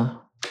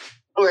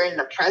or in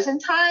the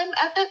present time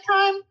at that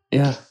time.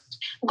 Yeah.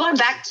 I'm going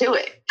back to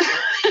it.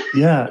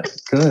 Yeah,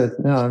 good.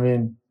 No, I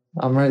mean,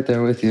 I'm right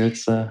there with you.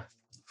 It's So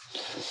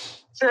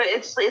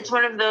it's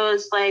one of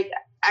those, like,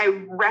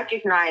 I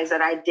recognize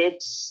that I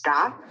did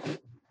stop.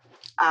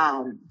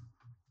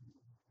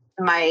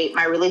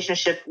 My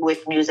relationship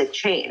with music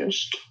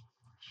changed.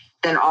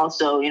 Then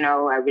also,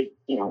 I would,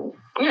 when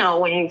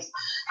you're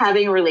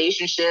having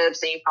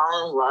relationships and you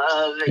fall in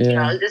love,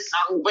 and, this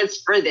song was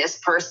for this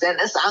person,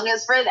 this song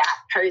is for that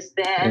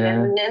person.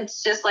 And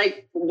it's just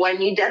like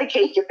when you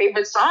dedicate your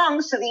favorite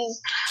songs to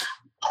these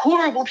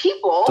horrible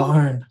people,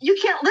 you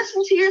can't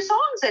listen to your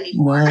songs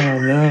anymore.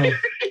 No.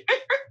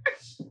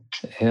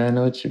 Yeah, I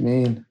know what you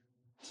mean.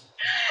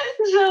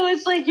 So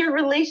it's like your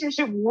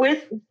relationship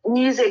with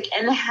music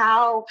and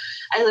how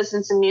I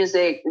listen to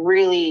music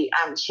really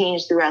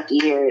changed throughout the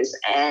years.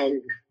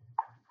 And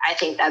I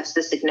think that's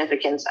the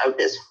significance of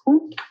this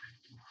hoop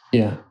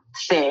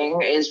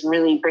thing, is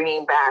really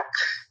bringing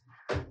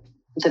back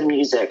the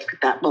music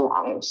that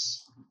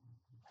belongs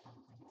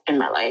in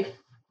my life.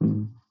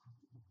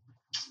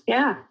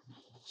 Yeah.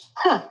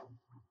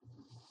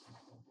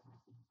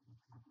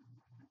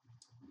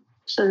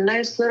 It's a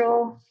nice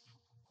little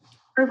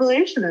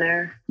revelation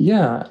there.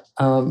 Yeah.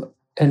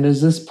 And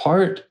is this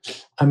part,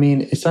 I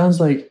mean, it sounds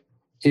like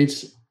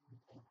it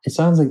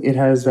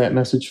has that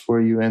message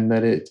for you, and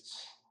that it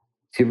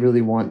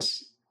really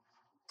wants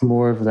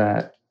more of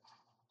that.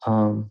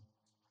 But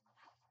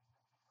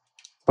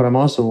I'm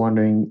also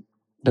wondering,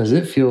 does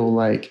it feel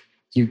like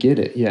you get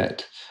it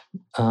yet?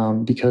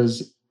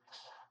 Because,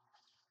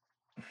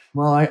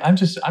 well, I'm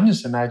just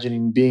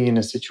imagining being in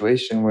a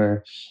situation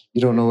where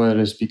you don't know whether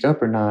to speak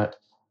up or not,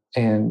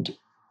 and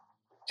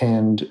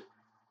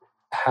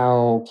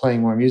how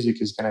playing more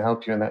music is going to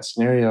help you in that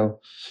scenario.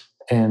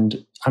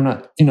 And I'm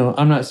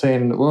not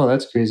saying, well,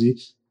 that's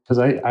crazy, because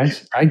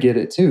I get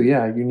it too.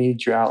 Yeah, you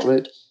need your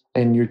outlet,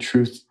 and your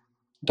truth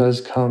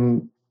does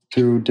come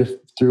through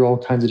all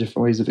kinds of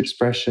different ways of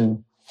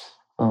expression.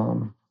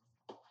 I'm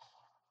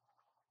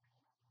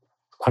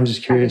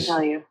just curious. I can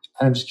tell you.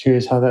 I'm just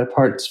curious how that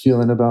part's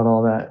feeling about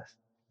all that.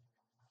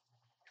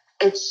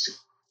 It's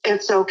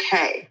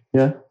okay.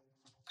 Yeah.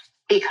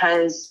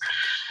 Because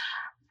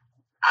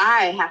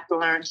I have to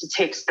learn to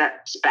take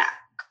steps back.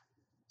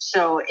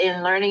 So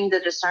in learning the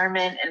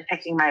discernment and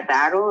picking my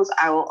battles,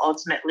 I will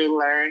ultimately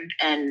learn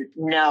and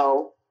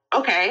know,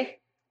 okay,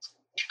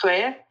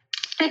 Koya,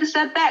 take a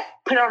step back,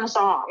 put on a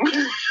song.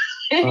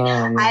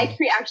 I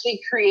actually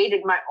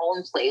created my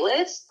own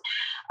playlist.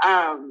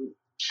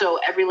 So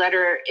every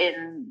letter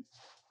in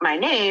my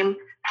name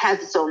has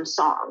its own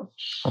song.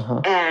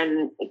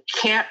 And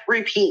can't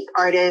repeat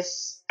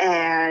artists,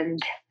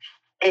 and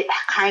it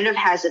kind of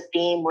has a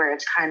theme where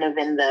it's kind of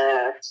in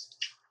the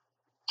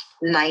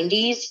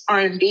 90s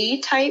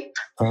R&B type.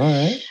 All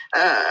right.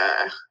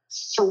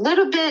 It's a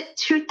little bit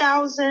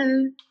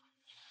 2000,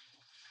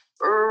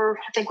 or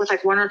I think with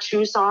like one or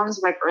two songs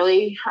like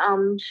early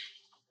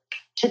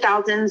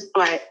 2000s,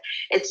 but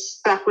it's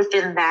stuck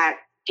within that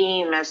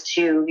theme as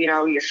to,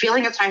 you're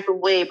feeling a type of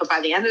way, but by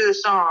the end of the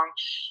song,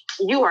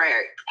 you are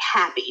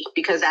happy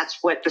because that's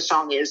what the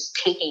song is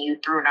taking you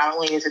through. Not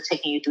only is it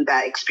taking you through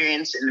that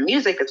experience in the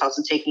music, it's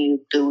also taking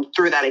you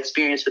through that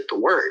experience with the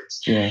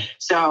words. Yeah.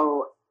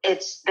 So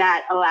it's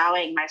that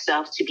allowing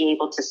myself to be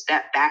able to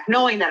step back,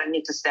 knowing that I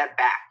need to step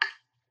back,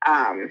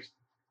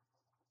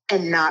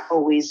 and not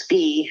always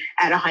be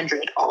at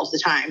 100 all the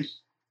time.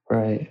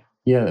 Right.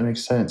 Yeah, that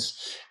makes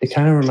sense. It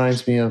kind of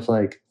reminds me of,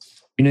 like,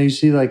 you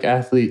see like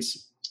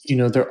athletes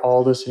they're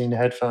all listening to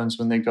headphones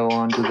when they go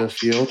onto the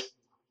field.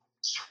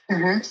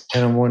 Mm-hmm.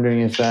 And I'm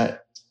wondering if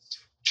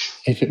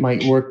it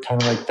might work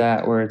kind of like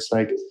that, where it's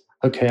like,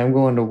 okay, I'm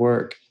going to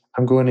work.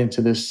 I'm going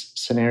into this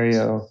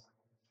scenario.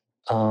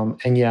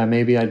 And yeah,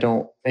 maybe I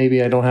don't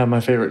have my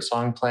favorite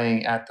song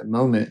playing at the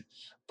moment,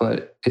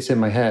 but it's in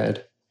my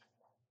head,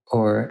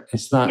 or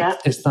it's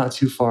not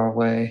too far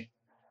away.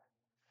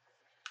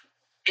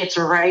 It's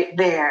right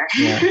there.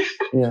 Yeah.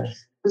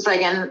 It's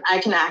like, and I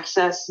can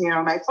access,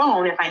 my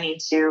phone if I need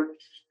to.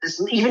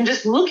 Even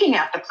just looking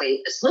at the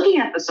playlist, looking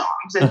at the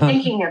songs, and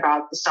thinking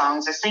about the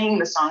songs, or singing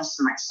the songs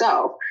to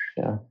myself.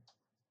 Yeah,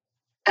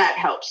 that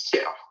helps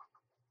too.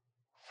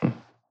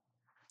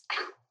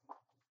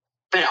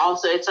 But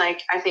also, it's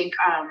like, I think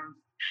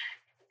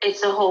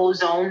it's a whole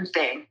zone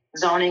thing,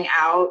 zoning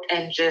out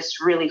and just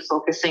really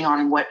focusing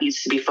on what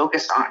needs to be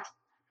focused on.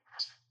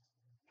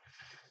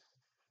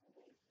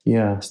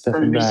 Yeah,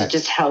 stepping back. It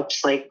just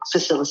helps like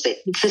facilitate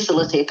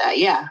that.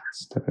 Yeah.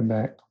 Stepping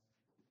back.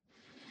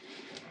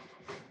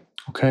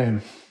 Okay.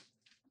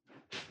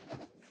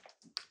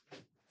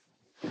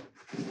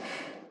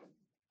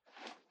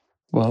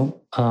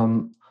 Well, I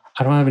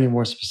don't have any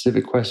more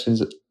specific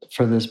questions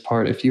for this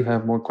part. If you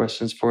have more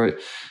questions for it,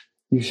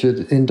 you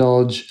should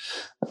indulge.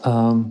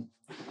 But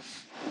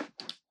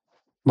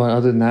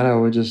other than that, I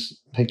would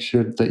just make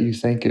sure that you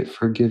thank it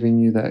for giving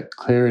you that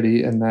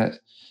clarity and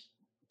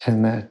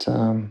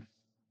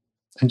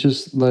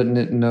just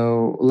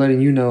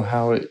letting you know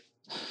how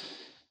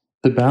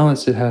the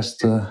balance it has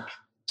to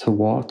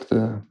walk,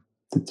 the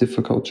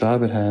difficult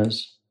job it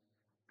has.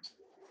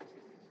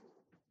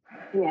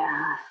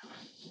 Yeah.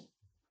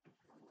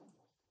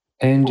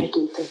 And I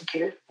do thank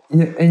you.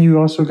 Yeah, and you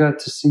also got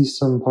to see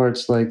some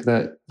parts like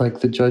that,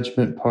 like the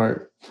judgment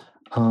part.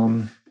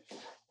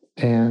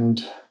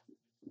 And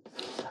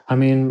I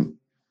mean,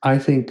 I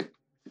think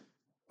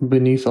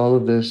beneath all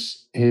of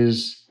this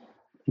is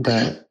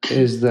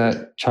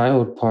that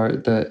child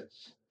part that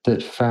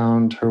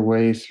found her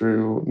way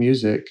through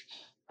music,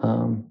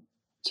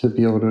 to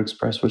be able to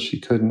express what she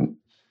couldn't.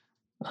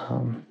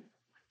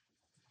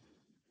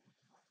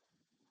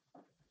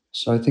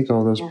 So I think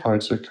all those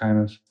parts are kind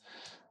of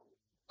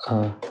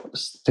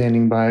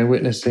standing by,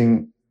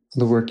 witnessing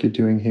the work you're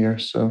doing here.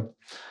 So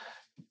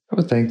I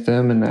would thank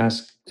them and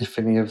ask if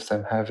any of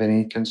them have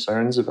any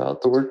concerns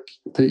about the work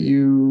that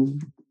you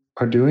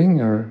are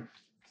doing, or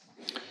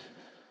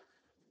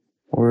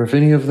if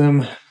any of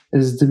them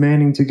is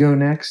demanding to go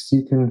next,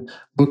 you can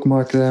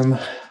bookmark them.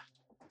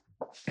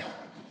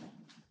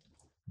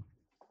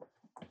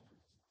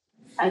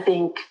 I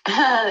think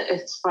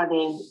it's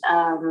funny.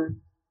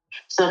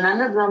 So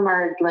none of them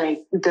are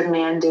like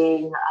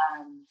demanding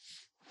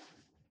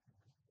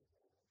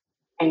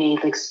any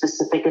like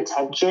specific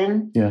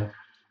attention. Yeah.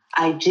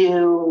 I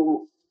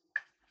do.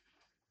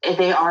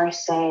 They are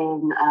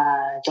saying,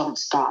 "Don't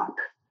stop."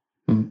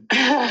 Mm.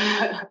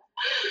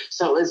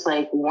 So it was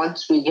like,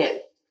 once we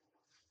get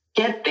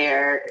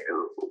there,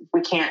 we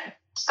can't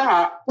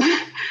stop.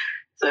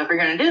 So if we're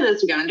gonna do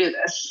this, we're gonna do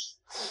this.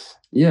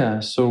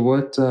 Yeah. So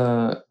what?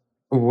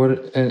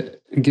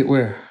 Get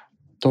where?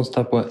 Don't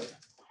stop. What?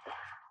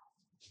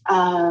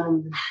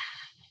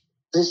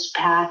 This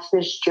path,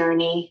 this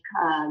journey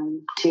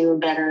to a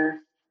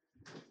better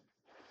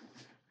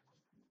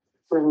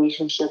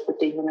relationship with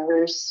the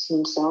universe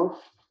himself.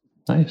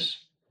 Nice.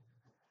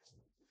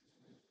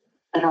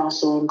 It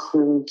also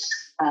includes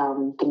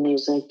the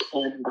music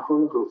and the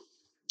hula hoop.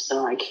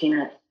 So I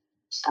can't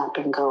stop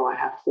and go. I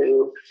have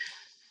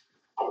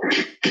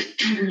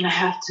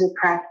to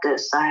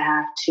practice. I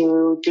have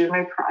to do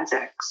my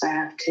projects. I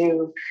have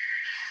to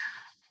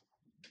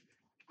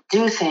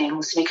do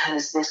things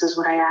because this is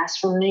what I asked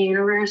from the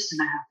universe,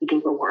 and I have to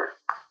do the work.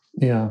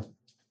 Yeah.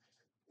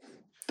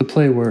 The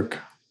play work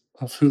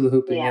of hula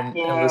hooping and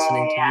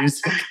listening to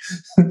music.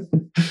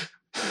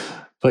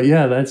 But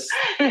yeah, that's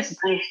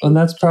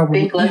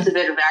probably, think less of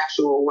it of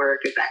actual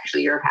work. It's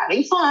actually you're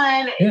having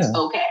fun. It's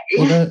okay.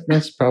 Well,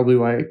 that's probably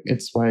why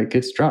it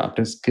gets dropped.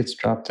 It gets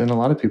dropped in a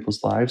lot of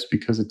people's lives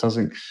because it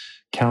doesn't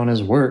count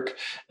as work.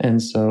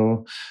 And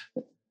so,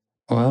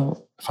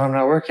 well, if I'm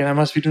not working, I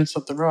must be doing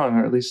something wrong,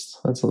 or at least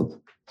that's a lot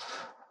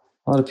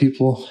of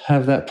people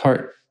have that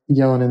part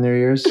yelling in their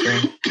ears.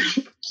 So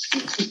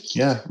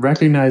yeah,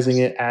 recognizing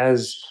it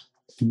as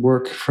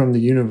work from the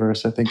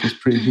universe, I think, is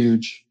pretty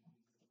huge.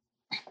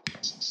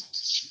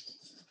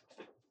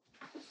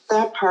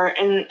 That part,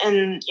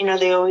 and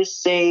they always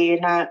say you're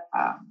not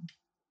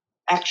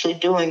actually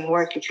doing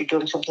work if you're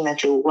doing something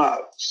that you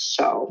love.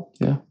 So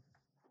yeah,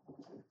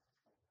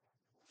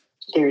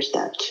 there's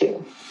that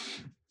too.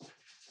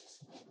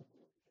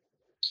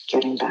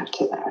 Getting back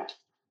to that.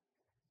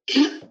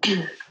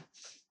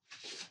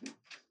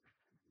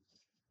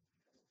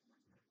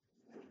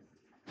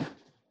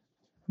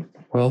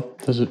 Well,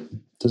 does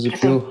it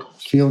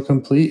feel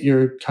complete,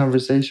 your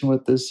conversation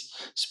with this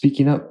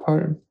speaking up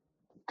part?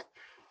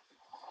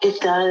 It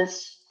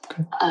does.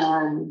 Okay.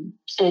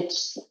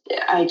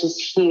 I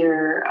just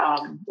hear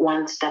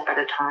one step at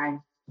a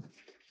time.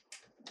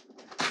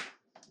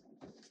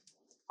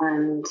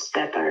 One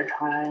step at a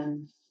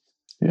time.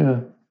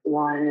 Yeah.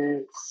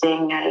 one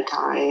thing at a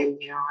time.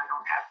 You know, I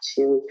don't have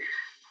to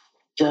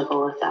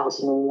juggle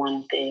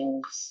 1,001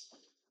 things.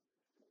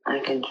 I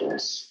can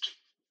just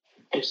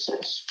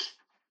exist.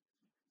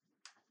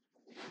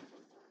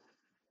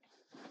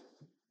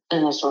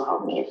 And this will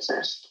help me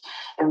exist.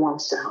 It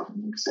wants to help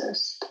me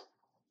exist.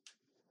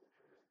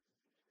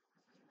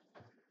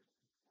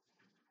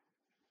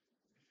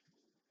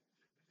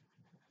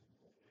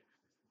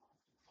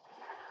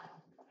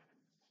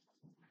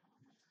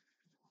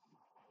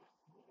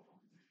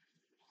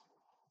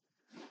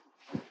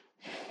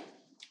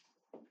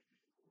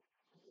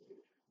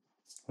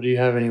 Do you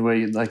have any way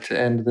you'd like to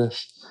end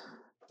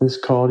this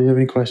call? Do you have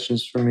any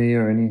questions for me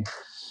or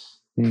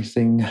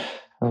anything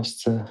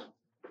else to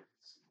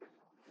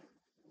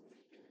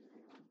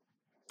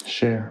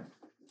share?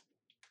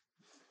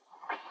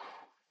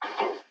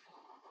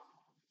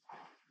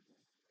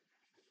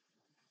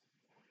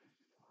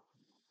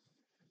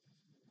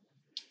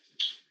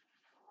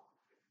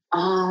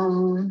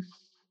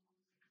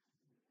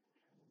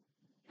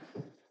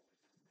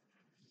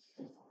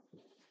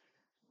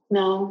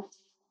 No,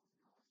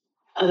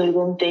 other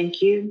than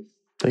thank you.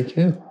 Thank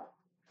you.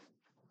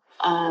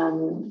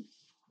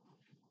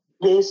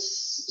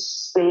 This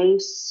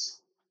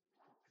space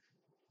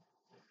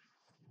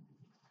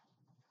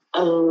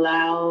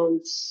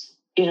allows,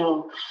 you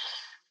know,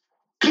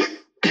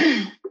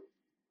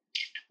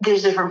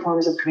 there's different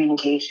forms of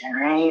communication,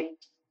 right?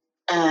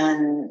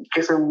 And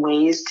different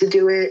ways to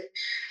do it.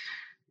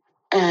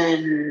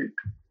 And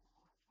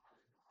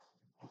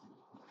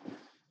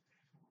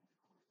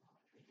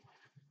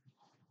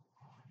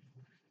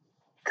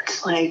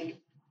it's like,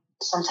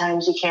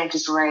 sometimes you can't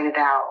just write it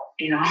out,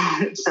 you know,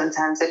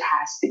 sometimes it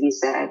has to be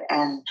said.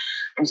 And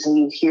until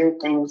you hear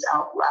things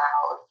out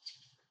loud,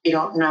 you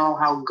don't know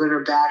how good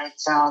or bad it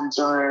sounds,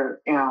 or,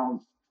 you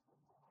know,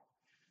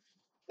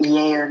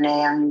 yay or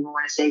nay. I don't even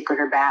want to say good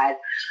or bad.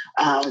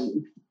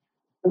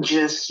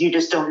 You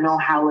just don't know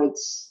how it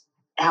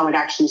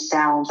actually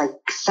sounds. Like,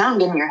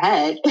 sound in your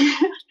head.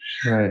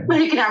 Right.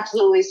 But it can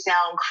absolutely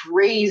sound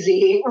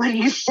crazy when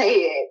you say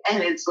it.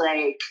 And it's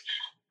like,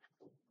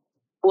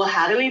 well,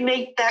 how do we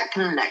make that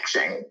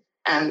connection?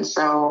 And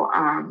so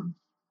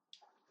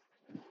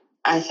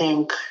I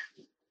think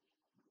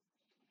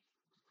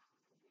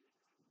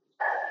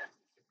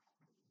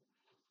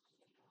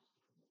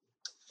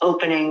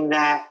opening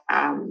that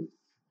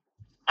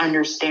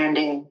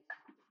understanding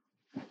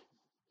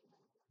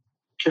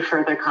to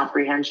further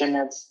comprehension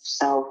of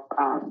self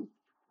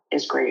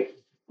is great.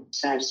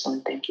 So I just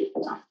want to thank you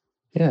for that.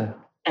 Yeah.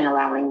 And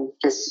allowing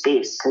this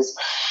space, because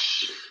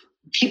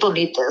people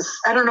need this.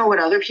 I don't know what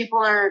other people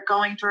are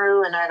going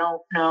through, and I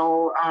don't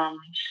know.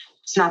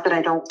 It's not that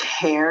I don't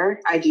care.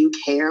 I do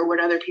care what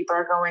other people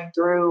are going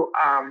through.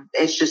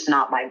 It's just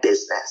not my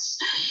business.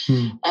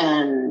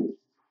 And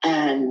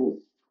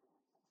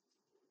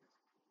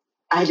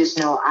I just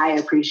know I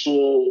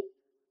appreciate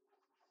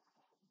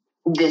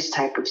this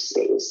type of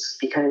space,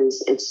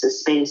 because it's a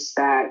space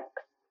that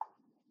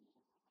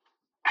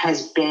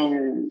has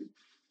been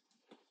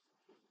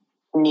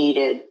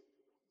needed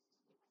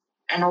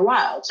in a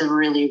while, to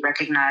really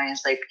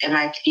recognize, like, am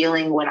I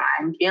feeling what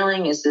I'm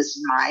feeling? Is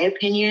this my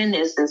opinion?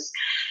 Is this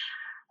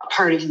a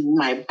part of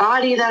my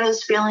body that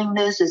is feeling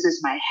this? Is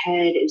this my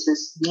head? Is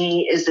this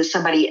me? Is this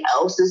somebody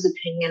else's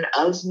opinion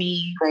of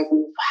me? Like,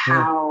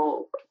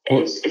 how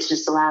it's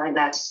just allowing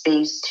that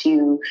space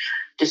to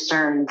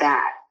discern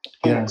that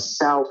in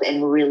itself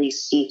and really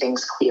see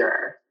things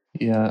clearer.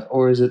 Yeah.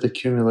 Or is it the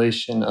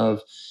accumulation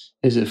of,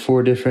 is it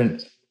 4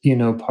 different, you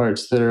know,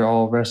 parts that are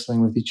all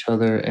wrestling with each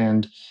other,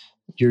 and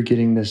you're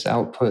getting this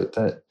output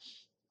that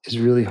is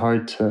really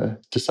hard to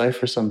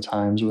decipher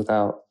sometimes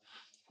without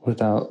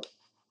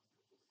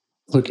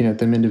looking at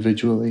them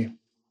individually?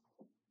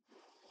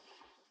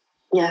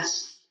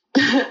 Yes.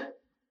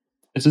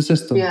 It's a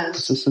system. Yes.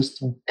 It's a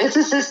system. It's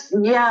a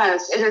system.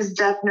 Yes, it is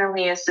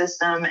definitely a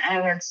system.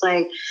 And it's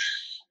like,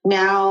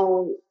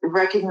 now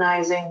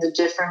recognizing the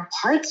different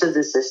parts of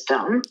the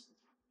system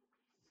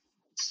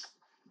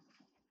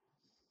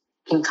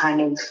can kind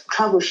of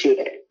troubleshoot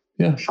it,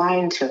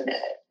 fine tune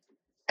it,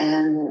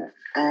 and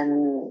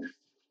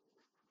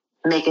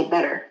make it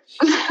better.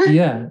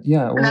 Yeah.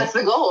 Well, and that's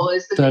the goal,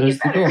 is to make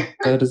it better.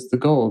 That is the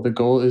goal. The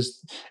goal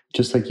is,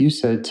 just like you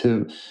said,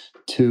 to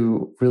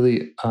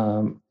really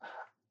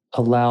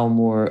allow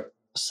more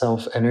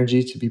self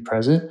energy to be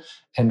present,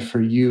 and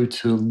for you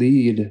to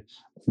lead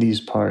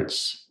these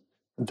parts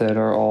that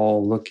are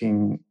all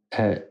looking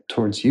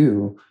towards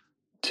you,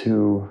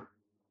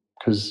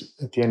 because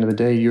at the end of the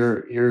day,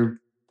 you're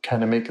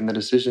kind of making the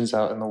decisions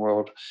out in the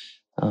world,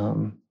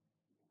 and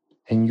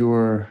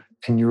you're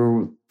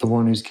the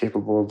one who's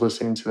capable of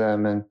listening to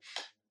them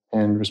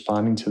and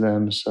responding to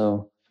them.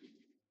 So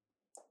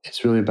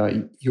it's really about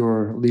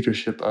your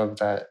leadership of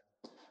that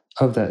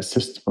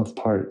system of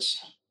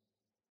parts.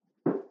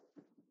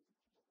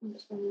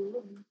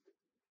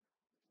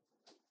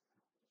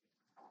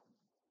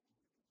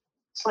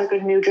 It's like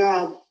a new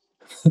job.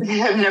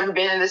 I've never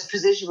been in this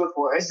position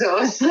before, so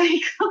it's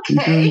like,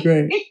 okay. You're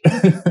doing great.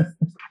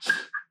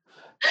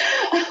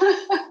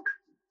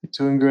 You're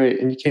doing great,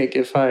 and you can't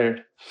get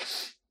fired.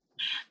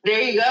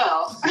 There you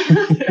go.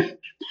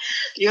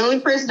 The only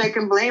person I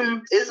can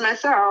blame is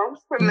myself,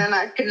 and then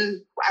I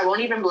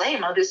won't even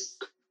blame. I'll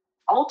just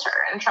alter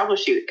and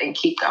troubleshoot and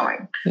keep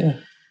going. Yeah.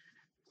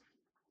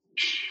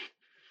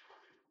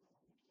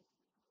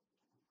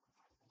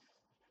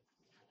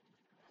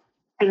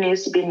 There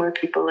needs to be more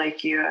people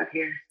like you out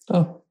here.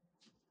 Oh,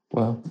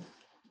 well, I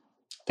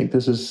think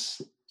this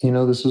is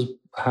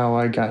how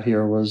I got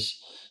here, was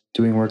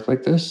doing work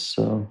like this.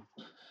 So,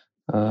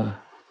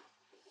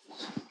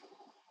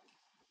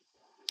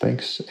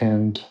 thanks.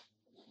 And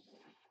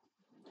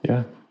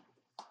yeah,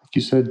 like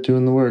you said,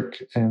 doing the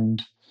work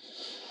and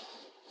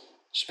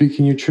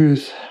speaking your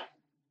truth.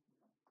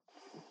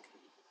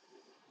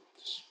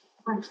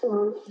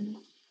 Absolutely.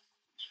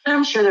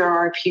 I'm sure there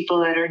are people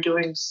that are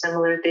doing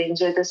similar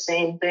things or the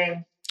same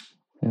thing.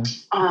 Yeah.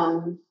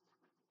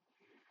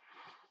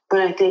 But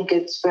I think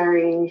it's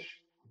very...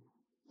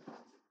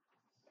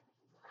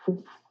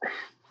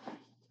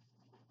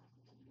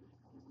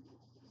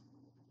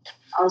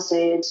 I'll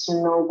say it's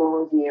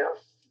noble of you.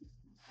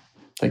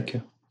 Thank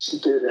you. To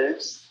do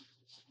this.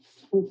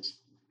 It's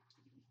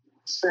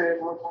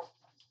very noble.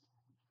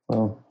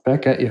 Well,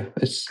 back at you.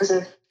 Because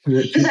I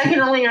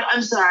can only...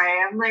 I'm sorry.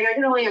 I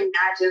can only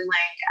imagine,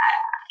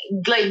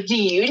 do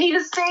you need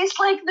a space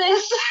like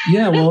this?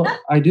 Yeah, well,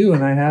 I do,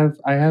 and I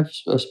have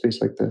a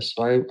space like this.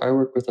 So I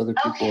work with other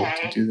people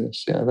to do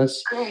this. Yeah,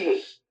 that's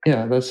great.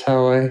 Yeah, that's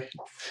how I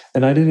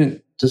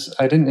didn't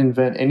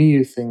invent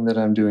anything that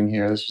I'm doing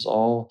here. This was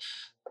all,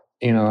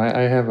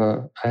 I have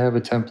a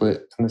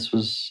template, and this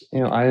was,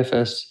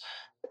 IFS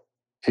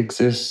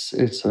exists.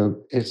 It's a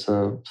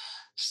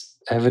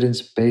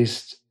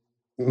evidence-based,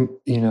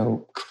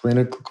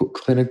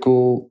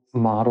 clinical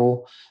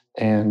model,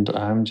 and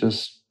I'm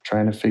just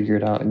trying to figure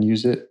it out and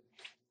use it.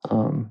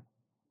 And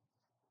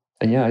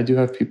yeah, I do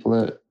have people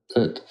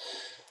that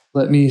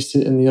let me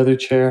sit in the other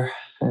chair,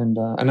 and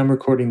I'm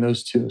recording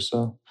those too,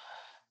 so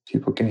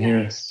people can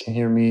hear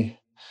me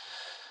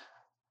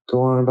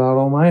go on about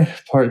all my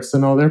parts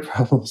and all their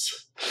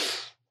problems.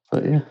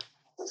 But yeah,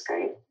 that's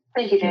great.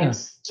 Thank you,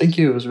 James. Yeah, thank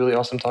you. It was really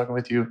awesome talking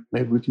with you.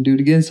 Maybe we can do it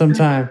again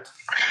sometime.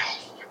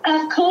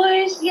 Of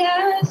course,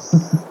 yes.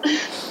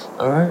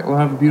 All right. Well,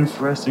 have a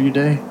beautiful rest of your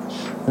day.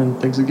 And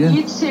thanks again.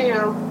 You too.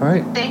 All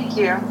right. Thank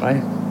you.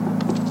 Bye.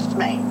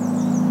 Bye.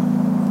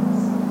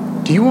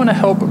 Do you want to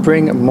help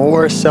bring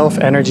more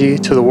self-energy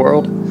to the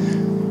world?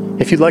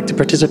 If you'd like to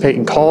participate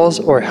in calls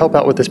or help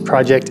out with this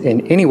project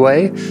in any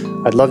way,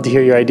 I'd love to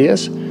hear your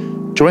ideas.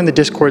 Join the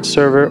Discord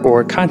server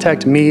or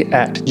contact me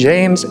at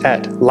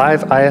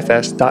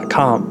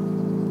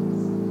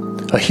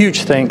james@liveifs.com. A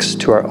huge thanks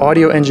to our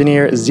audio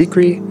engineer,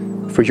 Zikri,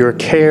 for your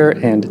care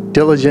and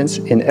diligence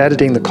in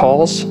editing the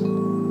calls.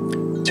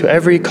 To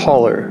every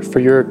caller for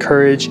your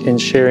courage in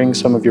sharing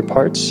some of your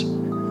parts.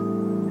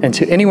 And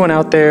to anyone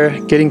out there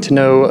getting to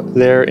know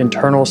their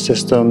internal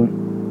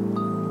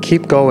system,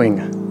 keep going.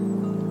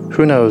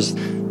 Who knows,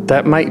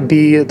 that might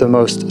be the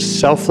most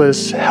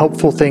selfless,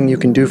 helpful thing you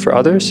can do for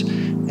others,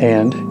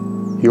 and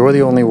you're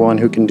the only one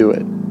who can do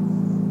it.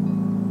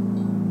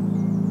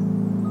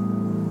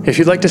 If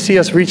you'd like to see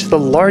us reach the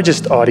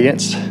largest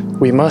audience,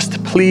 we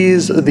must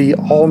please the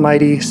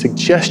almighty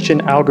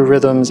suggestion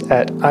algorithms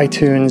at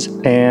iTunes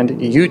and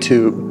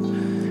YouTube.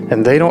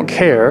 And they don't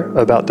care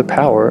about the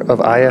power of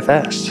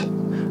IFS.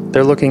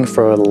 They're looking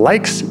for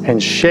likes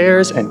and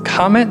shares and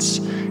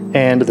comments,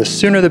 and the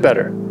sooner the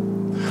better.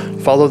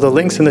 Follow the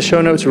links in the show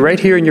notes right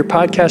here in your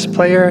podcast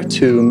player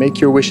to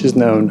make your wishes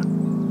known.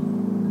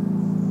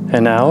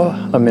 And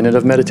now, a minute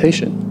of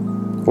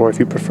meditation. Or if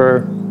you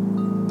prefer,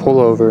 pull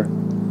over.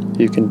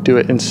 You can do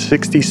it in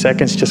 60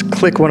 seconds. Just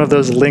click one of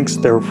those links.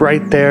 They're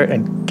right there,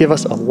 and give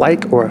us a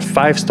like or a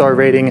 5-star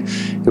rating.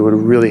 It would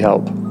really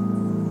help.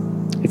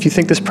 If you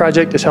think this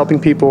project is helping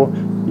people,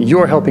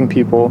 you're helping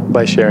people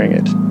by sharing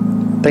it.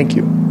 Thank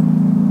you.